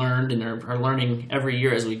really learned and are learning every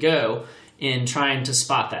year as we go in trying to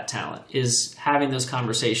spot that talent, is having those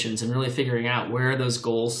conversations and really figuring out where are those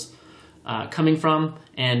goals coming from,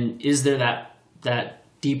 and is there that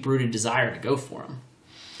deep-rooted desire to go for them.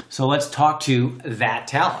 So let's talk to that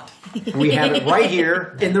talent. We have it right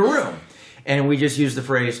here in the room. And we just use the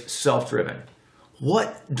phrase self-driven.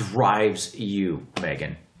 What drives you,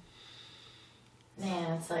 Megan?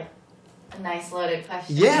 Man, it's like a nice loaded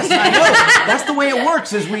question. Yes, I know. That's the way it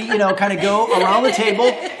works, is we, kind of go around the table,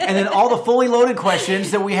 and then all the fully loaded questions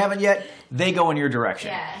that we haven't yet, they go in your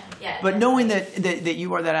direction. Yeah. But knowing that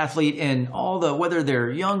you are that athlete, and whether they're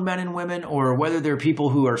young men and women, or whether they're people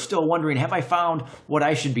who are still wondering, have I found what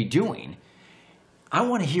I should be doing? I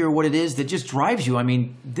want to hear what it is that just drives you. I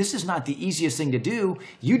mean, this is not the easiest thing to do.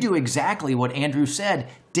 You do exactly what Andrew said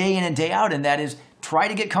day in and day out, and that is try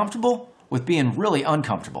to get comfortable with being really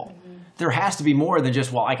uncomfortable. Mm-hmm. There has to be more than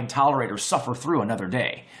just, I can tolerate or suffer through another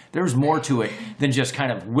day. There's more to it than just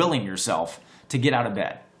kind of willing yourself to get out of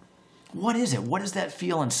bed. What is it? What does that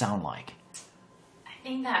feel and sound like? I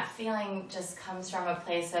think that feeling just comes from a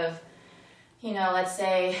place of, let's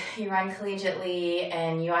say you run collegiately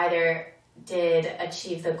and you either did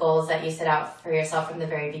achieve the goals that you set out for yourself from the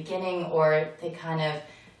very beginning, or they kind of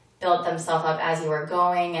built themselves up as you were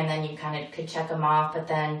going, and then you kind of could check them off. But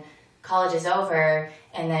then college is over,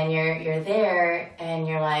 and then you're there, and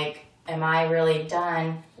you're like, am I really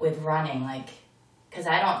done with running? Because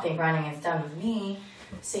I don't think running is done with me.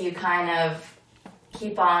 So you kind of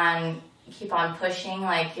keep on pushing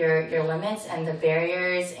your limits and the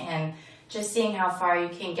barriers, and just seeing how far you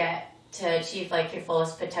can get to achieve your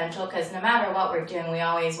fullest potential. Because no matter what we're doing, we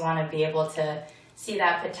always want to be able to see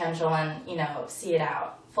that potential and see it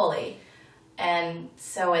out fully. And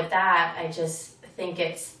so with that, I just think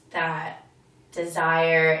it's that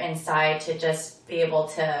desire inside to just be able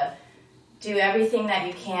to do everything that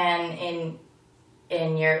you can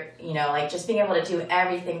in your just being able to do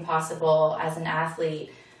everything possible as an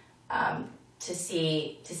athlete, to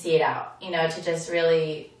see it out, to just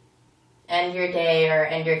really end your day or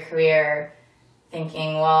end your career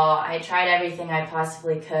thinking, well, I tried everything I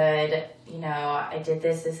possibly could, I did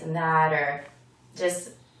this and that, or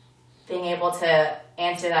just being able to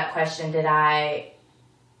answer that question, did I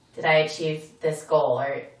achieve this goal,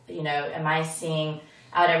 or, am I seeing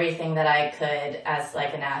out everything that I could as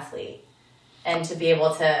like an athlete, and to be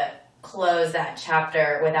able to close that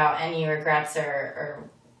chapter without any regrets or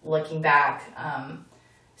looking back.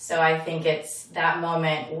 So I think it's that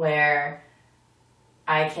moment where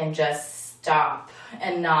I can just stop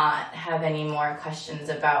and not have any more questions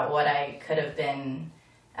about what I could have been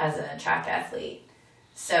as a track athlete.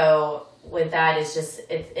 So with that, it's just,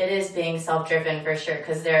 it is being self-driven for sure,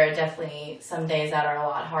 because there are definitely some days that are a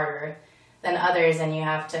lot harder than others, and you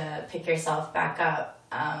have to pick yourself back up.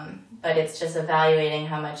 But it's just evaluating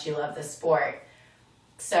how much you love the sport.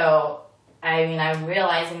 So, I mean, I'm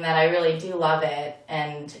realizing that I really do love it,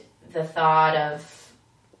 and the thought of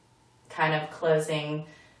kind of closing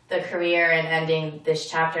the career and ending this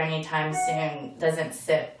chapter anytime soon doesn't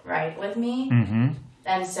sit right with me. Mm-hmm.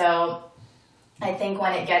 And so I think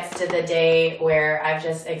when it gets to the day where I've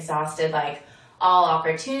just exhausted like all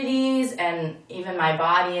opportunities, and even my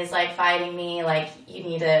body is like fighting me, like you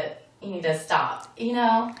need to stop, you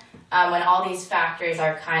know? When all these factors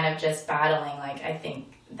are kind of just battling, like I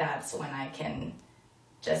think that's when I can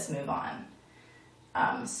just move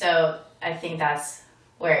on. So I think that's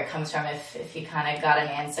where it comes from, if you kind of got an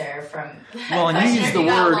answer from that. Well, and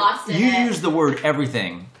question, you use the word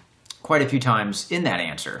everything quite a few times in that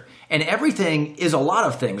answer. And everything is a lot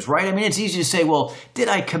of things, right? I mean, it's easy to say, well, did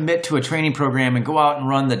I commit to a training program and go out and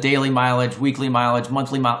run the daily mileage, weekly mileage,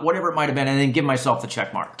 monthly mileage, whatever it might have been, and then give myself the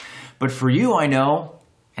check mark. But for you, I know,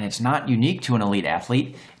 and it's not unique to an elite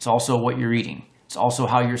athlete, it's also what you're eating. It's also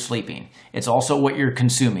how you're sleeping. It's also what you're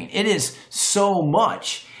consuming. It is so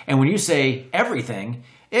much. And when you say everything,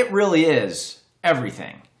 it really is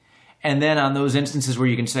everything. And then on those instances where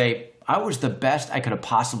you can say, I was the best I could have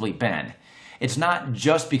possibly been, it's not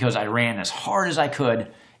just because I ran as hard as I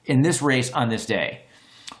could in this race on this day.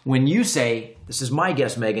 When you say, this is my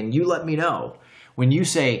guess, Megan, you let me know. When you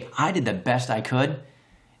say, I did the best I could,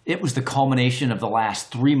 it was the culmination of the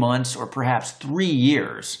last 3 months or perhaps 3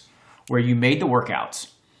 years where you made the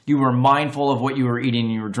workouts. You were mindful of what you were eating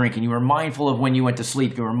and you were drinking. You were mindful of when you went to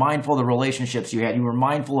sleep. You were mindful of the relationships you had. You were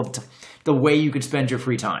mindful of the way you could spend your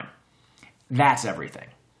free time. That's everything.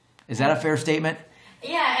 Is that a fair statement?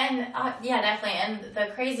 Yeah, and yeah, definitely. And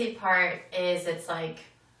the crazy part is it's like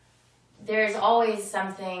there's always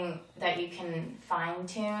something that you can fine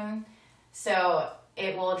tune. So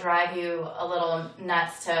it will drive you a little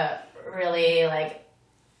nuts to really like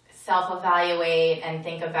self-evaluate and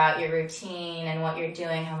think about your routine and what you're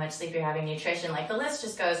doing, how much sleep you're having, nutrition. Like the list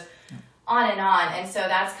just goes on and on. And so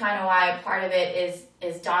that's kind of why part of it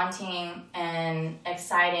is daunting and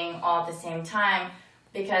exciting all at the same time,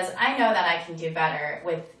 because I know that I can do better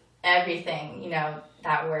with everything, you know,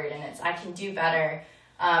 that word, and it's I can do better.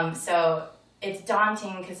 So it's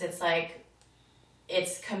daunting because it's like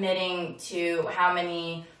it's committing to how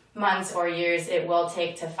many months or years it will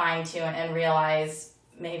take to fine-tune and realize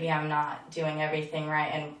maybe I'm not doing everything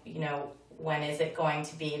right, and you know, when is it going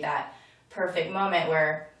to be that perfect moment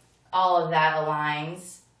where all of that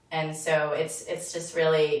aligns? And so it's just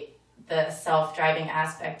really the self-driving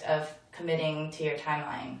aspect of committing to your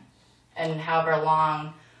timeline, and however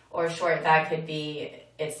long or short that could be.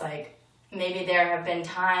 It's like maybe there have been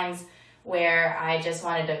times where I just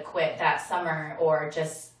wanted to quit that summer, or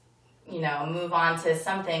just, you know, move on to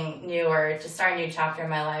something new, or just start a new chapter in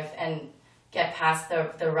my life and get past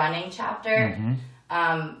the running chapter.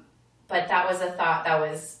 Mm-hmm. But that was a thought that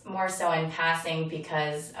was more so in passing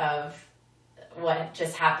because of what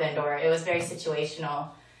just happened, or it was very situational.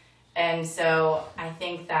 And so I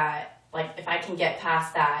think that, like, if I can get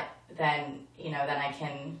past that, then, you know, then I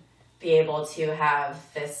can be able to have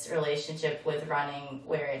this relationship with running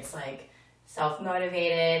where it's like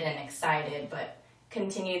self-motivated and excited, but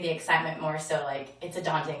continue the excitement more so like it's a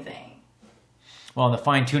daunting thing. Well, and the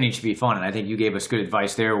fine-tuning should be fun, and I think you gave us good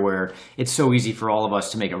advice there, where it's so easy for all of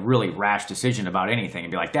us to make a really rash decision about anything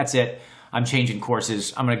and be like, that's it, I'm changing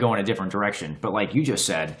courses, I'm going to go in a different direction. But like you just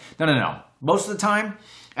said, no. Most of the time,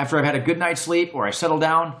 after I've had a good night's sleep or I settle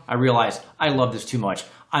down, I realize I love this too much,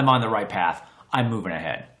 I'm on the right path, I'm moving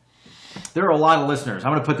ahead. There are a lot of listeners,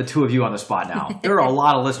 I'm going to put the two of you on the spot now. There are a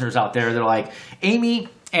lot of listeners out there that are like, Amy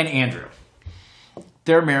and Andrew,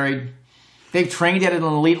 they're married, they've trained at an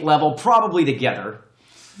elite level, probably together.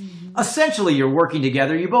 Mm-hmm. Essentially, you're working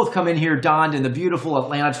together. You both come in here donned in the beautiful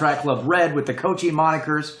Atlanta Track Club red with the coaching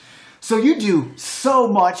monikers. So you do so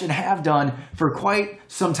much and have done for quite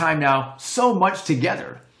some time now, so much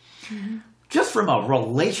together. Mm-hmm. Just from a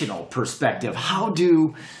relational perspective, how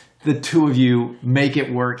do the two of you make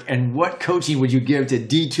it work? And what coaching would you give to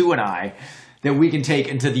D2 and I that we can take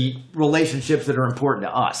into the relationships that are important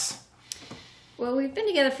to us? Well, we've been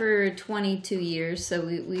together for 22 years, so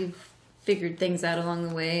we've figured things out along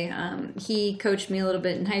the way. He coached me a little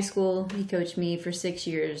bit in high school. He coached me for 6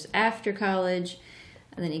 years after college.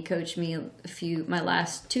 And then he coached me my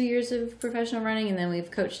last 2 years of professional running, and then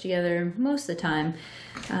we've coached together most of the time.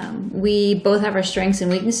 We both have our strengths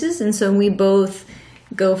and weaknesses, and so we both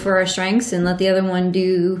go for our strengths and let the other one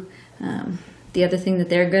do the other thing that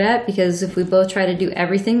they're good at, because if we both try to do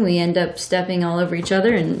everything, we end up stepping all over each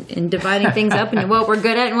other and dividing things up, and what we're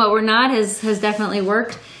good at and what we're not has definitely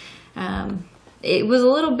worked. It was a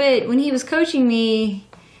little bit, when he was coaching me,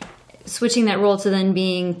 switching that role to then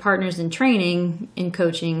being partners in training and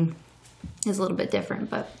coaching is a little bit different.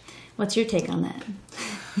 But what's your take on that?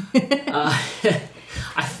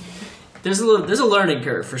 There's a learning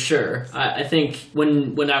curve for sure. I think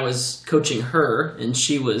when I was coaching her and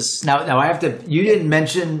she was now I have to. You didn't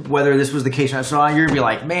mention whether this was the case. So you're gonna be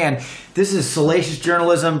like, man, this is salacious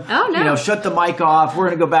journalism. Oh no! You know, shut the mic off. We're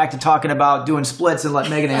gonna go back to talking about doing splits and let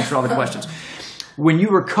Megan answer all the questions. When you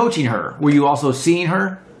were coaching her, were you also seeing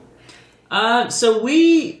her? They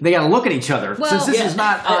got to look at each other. Well, since this is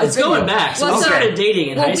not it's video. going back. So we started dating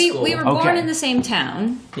in high school. We were born in the same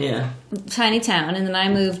town. Yeah. Tiny town, and then I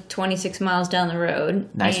moved 26 miles down the road.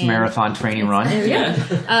 Nice marathon training run.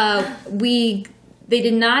 Yeah. They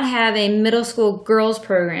did not have a middle school girls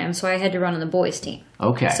program, so I had to run on the boys team.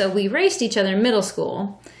 Okay. So we raced each other in middle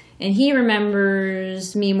school, and he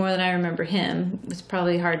remembers me more than I remember him. It's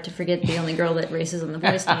probably hard to forget the only girl that races on the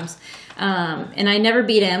boys teams. And I never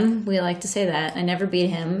beat him. We like to say that. I never beat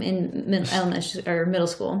him in middle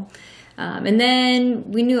school. And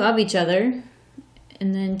then we knew of each other.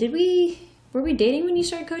 And then were we dating when you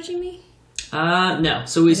started coaching me? No.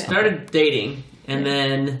 So we started dating, and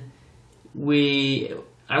then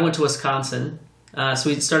I went to Wisconsin. So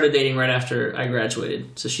we started dating right after I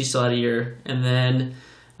graduated. So she still had a year. And then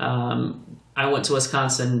I went to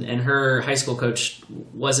Wisconsin, and her high school coach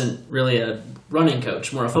wasn't really a running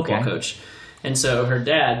coach, more a football coach. And so her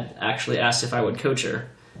dad actually asked if I would coach her.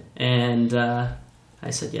 And I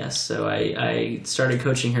said yes. So I started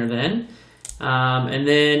coaching her then. And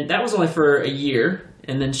then that was only for a year.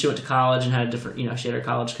 And then she went to college and had a different, she had her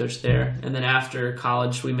college coach there. And then after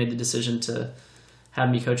college, we made the decision to have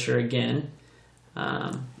me coach her again.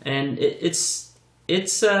 And I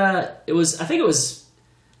think it was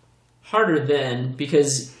harder then,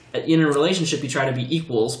 because in a relationship you try to be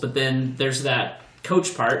equals, but then there's that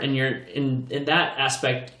coach part, and you're in that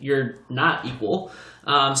aspect you're not equal.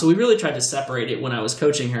 So we really tried to separate it when I was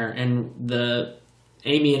coaching her, and the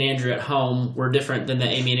Amy and Andrew at home were different than the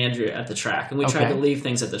Amy and Andrew at the track, and we tried to leave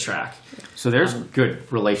things at the track. So there's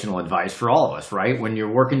good relational advice for all of us, right? When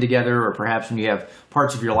you're working together, or perhaps when you have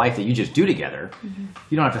parts of your life that you just do together,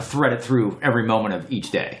 you don't have to thread it through every moment of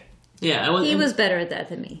each day. Yeah, he was better at that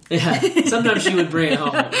than me. Yeah, sometimes she would bring it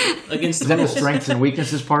home against the Is that the strengths and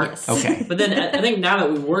weaknesses part? Yes. Okay. But then I think now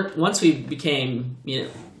that once we became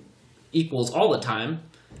equals all the time,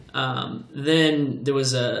 then there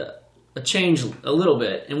was a change a little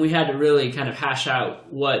bit, and we had to really kind of hash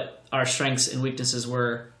out what our strengths and weaknesses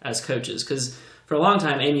were as coaches. Because for a long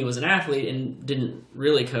time, Amy was an athlete and didn't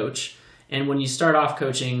really coach. And when you start off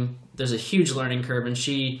coaching, there's a huge learning curve, and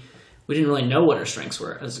we didn't really know what her strengths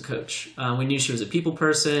were as a coach. We knew she was a people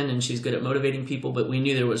person and she's good at motivating people, but we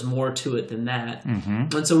knew there was more to it than that.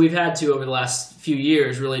 Mm-hmm. And so we've had to, over the last few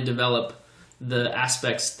years, really develop the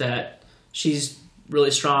aspects that she's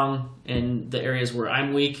really strong in the areas where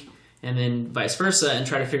I'm weak, and then vice versa, and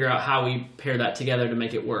try to figure out how we pair that together to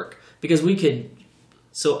make it work. Because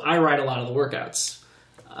so I write a lot of the workouts.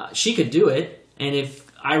 She could do it, and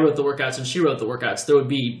if I wrote the workouts and she wrote the workouts, there would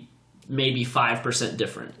be maybe 5%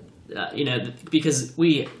 different. Because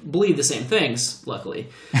we believe the same things, luckily.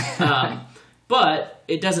 But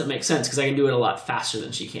it doesn't make sense because I can do it a lot faster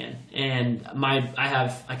than she can. And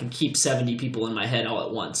I can keep 70 people in my head all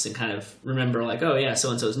at once and kind of remember, like, oh yeah,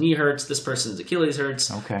 so-and-so's knee hurts, this person's Achilles hurts,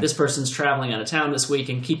 this person's traveling out of town this week,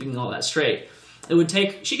 and keeping all that straight.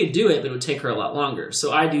 She could do it, but it would take her a lot longer.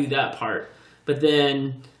 So I do that part. But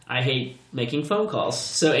then I hate making phone calls.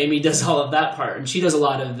 So Amy does all of that part, and she does a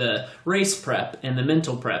lot of the race prep and the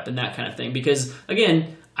mental prep and that kind of thing. Because,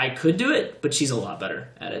 again, I could do it, but she's a lot better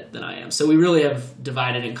at it than I am. So we really have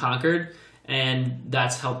divided and conquered, and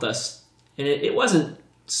that's helped us. And it wasn't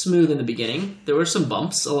smooth in the beginning. There were some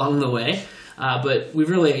bumps along the way, but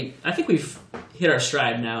I think we've hit our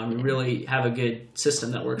stride now, and we really have a good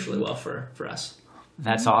system that works really well for us.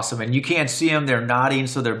 That's awesome. And you can't see them. They're nodding,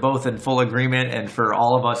 so they're both in full agreement. And for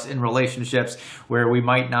all of us in relationships where we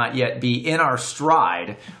might not yet be in our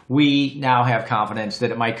stride, we now have confidence that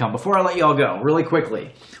it might come. Before I let you all go, really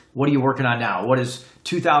quickly, what are you working on now? What does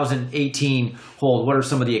 2018 hold? What are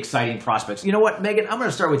some of the exciting prospects? You know what, Megan? I'm going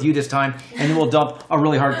to start with you this time, and then we'll dump a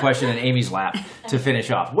really hard question in Amy's lap to finish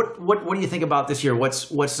off. What do you think about this year?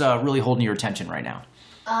 What's really holding your attention right now?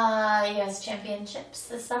 U.S. Championships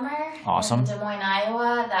this summer. Awesome. In Des Moines,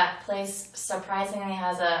 Iowa. That place surprisingly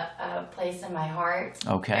has a place in my heart.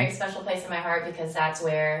 Okay. Very special place in my heart because that's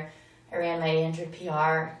where I ran my 800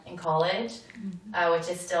 PR in college, which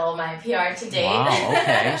is still my PR to date. Wow,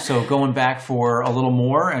 okay. So going back for a little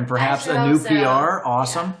more and perhaps a new PR.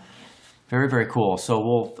 Awesome. Yeah. Very, very cool. So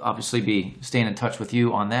we'll obviously be staying in touch with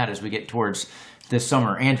you on that as we get towards this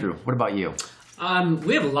summer. Andrew, what about you?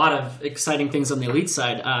 We have a lot of exciting things on the elite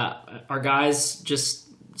side. Our guys just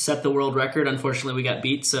set the world record. Unfortunately, we got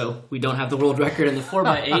beat, so we don't have the world record in the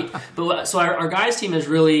 4x8. But so our guys team has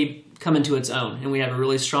really come into its own, and we have a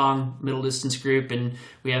really strong middle distance group, and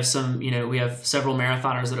we have we have several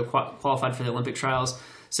marathoners that have qualified for the Olympic trials.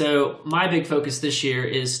 So my big focus this year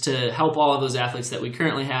is to help all of those athletes that we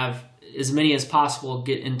currently have, as many as possible,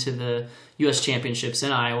 get into the U.S. Championships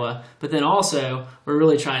in Iowa. But then also, we're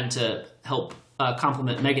really trying to help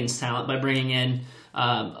complement Megan's talent by bringing in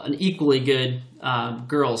an equally good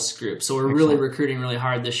girls group. So we're really recruiting really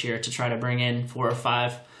hard this year to try to bring in 4 or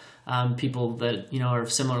 5 people that are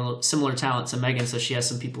similar talent to Megan, so she has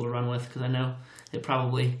some people to run with. Because I know she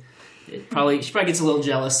probably gets a little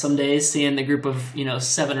jealous some days seeing the group of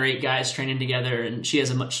 7 or 8 guys training together, and she has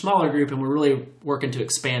a much smaller group, and we're really working to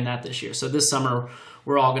expand that this year. So this summer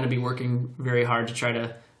we're all going to be working very hard to try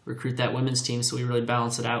to recruit that women's team, so we really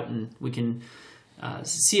balance it out and we can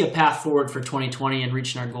see a path forward for 2020 and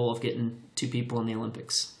reaching our goal of getting 2 people in the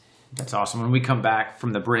Olympics. That's awesome. When we come back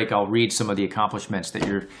from the break, I'll read some of the accomplishments that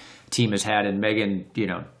your team has had. And Megan,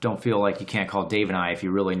 don't feel like you can't call Dave and I if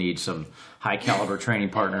you really need some high caliber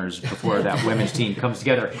training partners before that women's team comes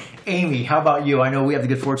together. Amy, how about you? I know we have the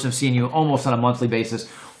good fortune of seeing you almost on a monthly basis.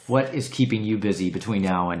 What is keeping you busy between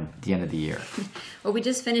now and the end of the year? Well, we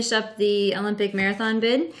just finished up the Olympic marathon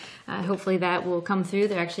bid. Hopefully that will come through.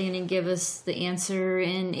 They're actually going to give us the answer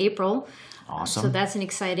in April. Awesome. So that's an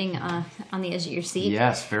exciting on the edge of your seat.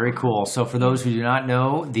 Yes, very cool. So for those who do not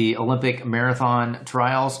know, the Olympic Marathon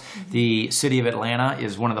Trials, the city of Atlanta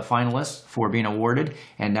is one of the finalists for being awarded.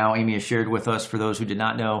 And now Amy has shared with us, for those who did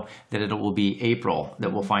not know, that it will be April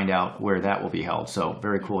that we'll find out where that will be held. So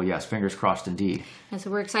very cool. Yes, fingers crossed indeed. And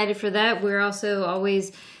so we're excited for that. We're also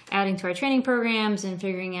always adding to our training programs and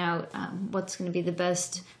figuring out what's going to be the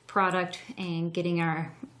best product and getting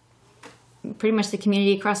pretty much the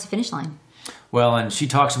community across the finish line. Well, and she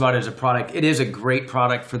talks about it as a product. It is a great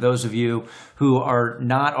product for those of you who are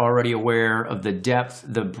not already aware of the depth,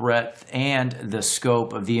 the breadth, and the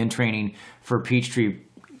scope of the in-training for Peachtree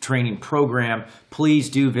training program. Please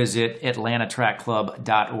do visit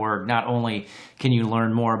atlantatrackclub.org. Not only can you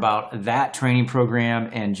learn more about that training program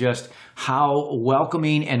and just how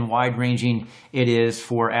welcoming and wide-ranging it is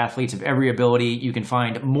for athletes of every ability. You can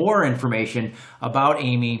find more information about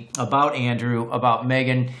Amy, about Andrew, about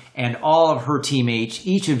Megan, and all of her teammates.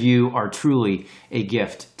 Each of you are truly a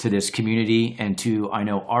gift to this community and to, I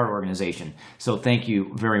know, our organization. So thank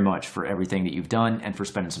you very much for everything that you've done and for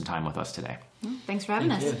spending some time with us today. Thanks for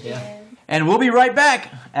having us. Yeah. And we'll be right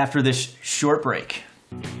back after this short break.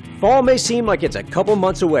 Fall may seem like it's a couple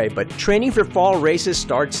months away, but training for fall races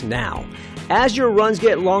starts now. As your runs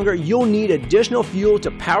get longer, you'll need additional fuel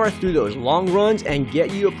to power through those long runs and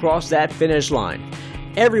get you across that finish line.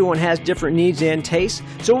 Everyone has different needs and tastes,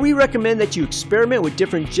 so we recommend that you experiment with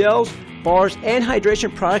different gels, bars, and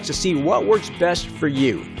hydration products to see what works best for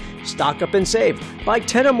you. Stock up and save. Buy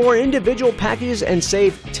 10 or more individual packages and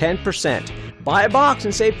save 10%. Buy a box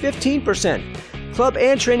and save 15%. Club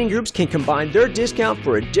and training groups can combine their discount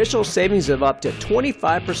for additional savings of up to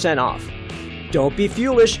 25% off. Don't be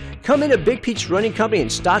foolish. Come into Big Peach Running Company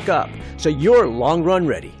and stock up so you're long run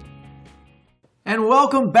ready. And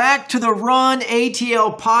welcome back to the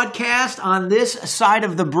RUNATL Podcast. On this side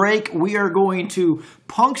of the break, we are going to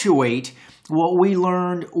punctuate what we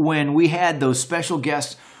learned when we had those special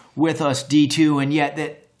guests with us, D2, and yet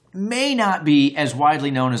that may not be as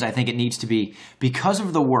widely known as I think it needs to be because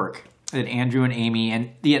of the work that Andrew and Amy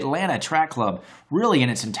and the Atlanta Track Club really in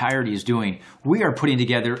its entirety is doing. We are putting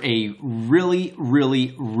together a really,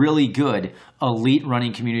 really, really good elite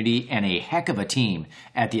running community and a heck of a team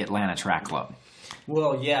at the Atlanta Track Club.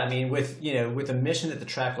 Well, yeah, I mean, with the mission that the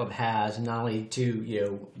track club has, not only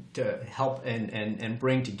to help and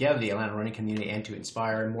bring together the Atlanta running community and to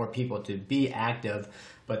inspire more people to be active,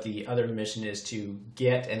 but the other mission is to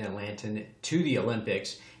get an Atlantan to the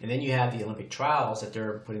Olympics, and then you have the Olympic trials that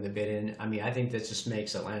they're putting the bid in. I mean, I think that just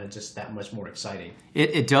makes Atlanta just that much more exciting.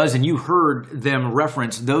 It does, and you heard them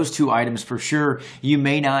reference those two items for sure. You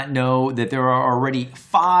may not know that there are already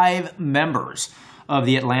 5 members of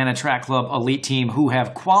the Atlanta Track Club elite team who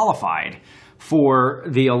have qualified for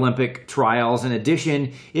the Olympic trials. In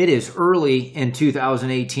addition, it is early in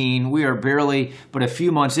 2018. We are barely but a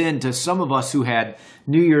few months into some of us who had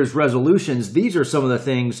New Year's resolutions. These are some of the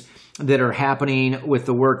things that are happening with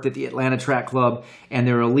the work that the Atlanta Track Club and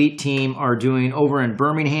their elite team are doing over in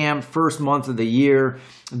Birmingham. First month of the year,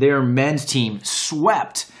 their men's team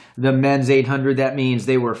swept the men's 800. That means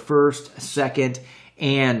they were first, second,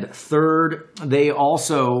 and third. They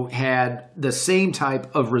also had the same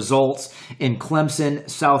type of results in Clemson,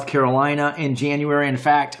 South Carolina in January. In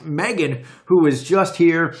fact, Megan, who was just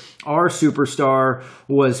here, our superstar,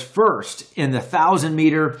 was first in the 1,000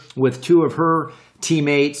 meter with 2 of her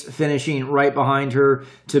teammates finishing right behind her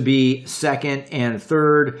to be second and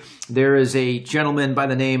third. There is a gentleman by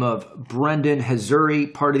the name of Brendan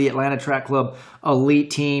Hazuri, part of the Atlanta Track Club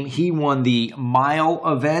elite team. He won the mile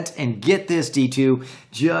event, and get this, D2,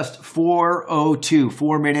 just 4:02,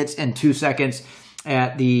 4 minutes and 2 seconds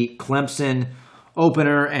at the Clemson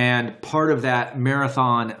opener, and part of that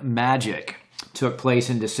marathon magic took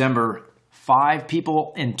place in December. 5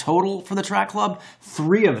 people in total for the track club.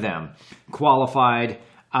 3 of them qualified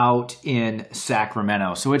out in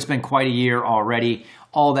Sacramento. So it's been quite a year already.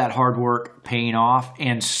 All that hard work paying off,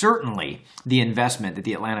 and certainly the investment that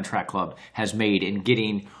the Atlanta Track Club has made in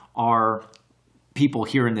getting our people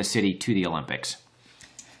here in the city to the Olympics.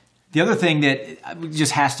 The other thing that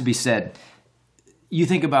just has to be said, you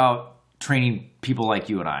think about training people like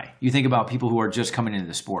you and I. You think about people who are just coming into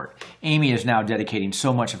the sport. Amy is now dedicating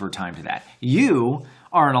so much of her time to that. You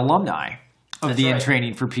are an alumni of the In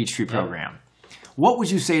Training for Peachtree program. What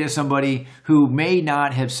would you say to somebody who may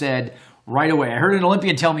not have said right away, I heard an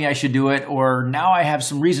Olympian tell me I should do it, or now I have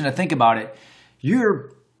some reason to think about it?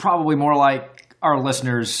 You're probably more like our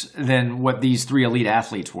listeners than what these 3 elite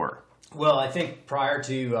athletes were. Well, I think prior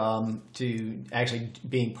to actually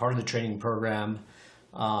being part of the training program,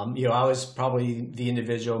 I was probably the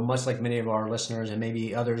individual, much like many of our listeners and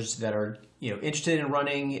maybe others that are, interested in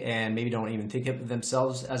running and maybe don't even think of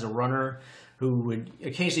themselves as a runner, who would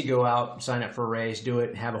occasionally go out, sign up for a race, do it,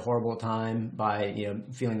 and have a horrible time by,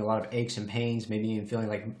 feeling a lot of aches and pains, maybe even feeling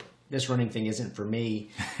like this running thing isn't for me.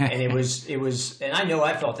 And it was, and I know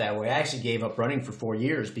I felt that way. I actually gave up running for 4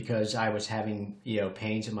 years because I was having,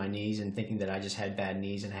 pains in my knees and thinking that I just had bad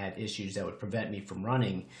knees and had issues that would prevent me from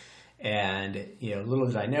running. And, little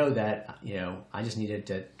did I know that, I just needed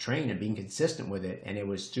to train and being consistent with it. And it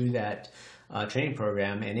was through that training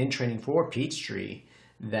program and in training for Peachtree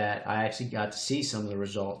that I actually got to see some of the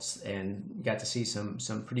results and got to see some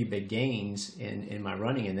pretty big gains in my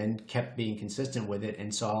running, and then kept being consistent with it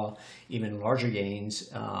and saw even larger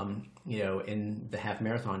gains, in the half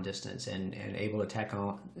marathon distance and able to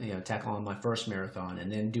tackle on my first marathon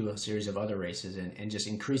and then do a series of other races and just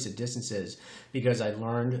increase the distances, because I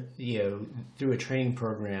learned, through a training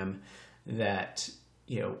program that,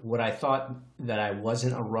 what I thought that I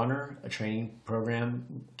wasn't a runner, a training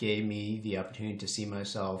program gave me the opportunity to see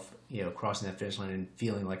myself, crossing that finish line and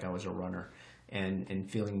feeling like I was a runner and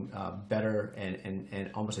feeling better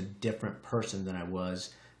and almost a different person than I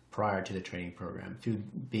was prior to the training program, through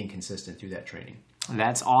being consistent through that training.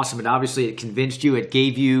 That's awesome. And obviously it convinced you, it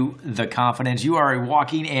gave you the confidence. You are a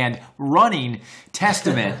walking and running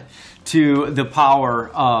testament to the power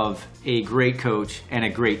of a great coach and a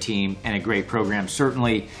great team and a great program.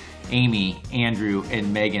 Certainly Amy, Andrew,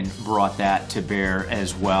 and Megan brought that to bear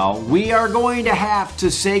as well. We are going to have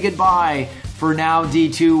to say goodbye for now,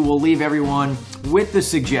 D2. We'll leave everyone with the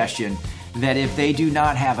suggestion that if they do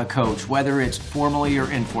not have a coach, whether it's formally or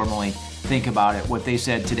informally, think about it. What they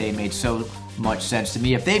said today made so much sense to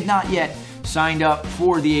me. If they've not yet signed up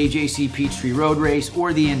for the AJC Peachtree Road Race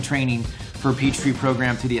or the In Training for Peachtree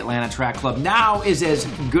program to the Atlanta Track Club, now is as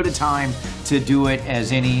good a time to do it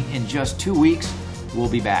as any. In just 2 weeks, we'll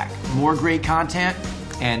be back. More great content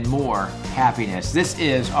and more happiness. This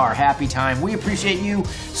is our happy time. We appreciate you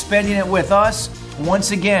spending it with us.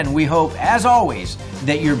 Once again, we hope, as always,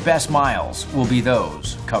 that your best miles will be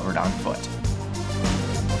those covered on foot.